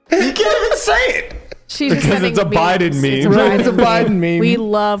can't even say it. She's just Because sending it's a memes. Biden meme. It's a Right, it's a Biden meme. We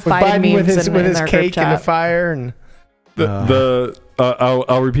love With Biden memes with his in with his our group cake and the chat. fire and.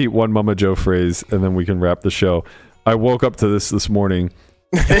 I'll repeat one Mama Joe phrase and then we can wrap the show. I woke up to this morning.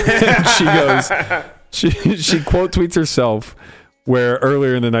 And she goes, she quote tweets herself where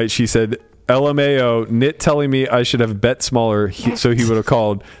earlier in the night she said, LMAO, Nit telling me I should have bet smaller, so he would have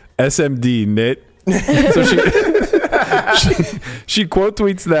called SMD Nit. So she quote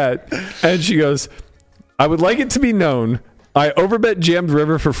tweets that and she goes, I would like it to be known I overbet jammed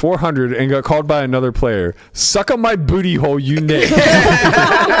River for 400 and got called by another player. Suck on my booty hole, you Nick.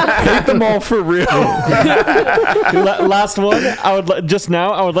 Hate them all for real. Last one.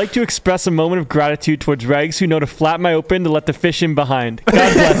 I would like to express a moment of gratitude towards Regs who know to flap my open to let the fish in behind.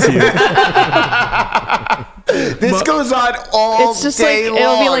 God bless you. This goes on all It's just day like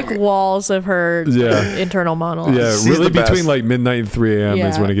it'll be long. like walls of her Yeah. internal monologue. Yeah, She's really the best. between like midnight and 3 a.m.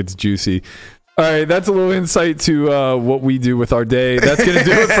 is Yeah. when it gets juicy. All right, that's a little insight to what we do with our day. That's going to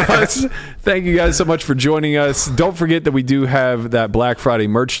do it for us. Thank you guys so much for joining us. Don't forget that we do have that Black Friday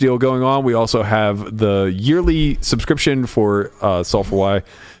merch deal going on. We also have the yearly subscription for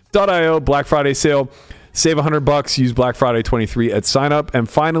Solve4Y.io Black Friday sale. Save $100, use Black Friday 23 at sign up. And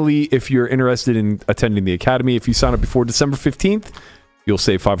finally, if you're interested in attending the Academy, if you sign up before December 15th, you'll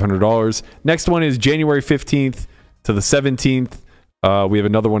save $500. Next one is January 15th to the 17th. We have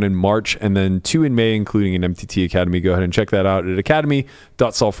another one in March and then 2 in May, including an MTT Academy. Go ahead and check that out at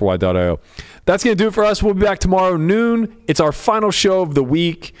academy.solve4y.io. That's going to do it for us. We'll be back tomorrow noon. It's our final show of the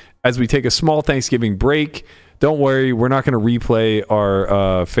week as we take a small Thanksgiving break. Don't worry, we're not going to replay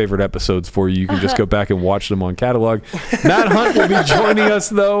our favorite episodes for you. You can just go back and watch them on catalog. Matt Hunt will be joining us,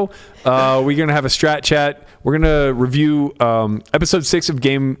 though. We're going to have a strat chat. We're going to review episode 6 of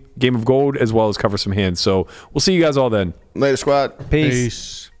Game of Gold as well as cover some hands. So we'll see you guys all then. Later, squad.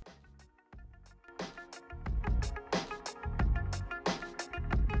 Peace.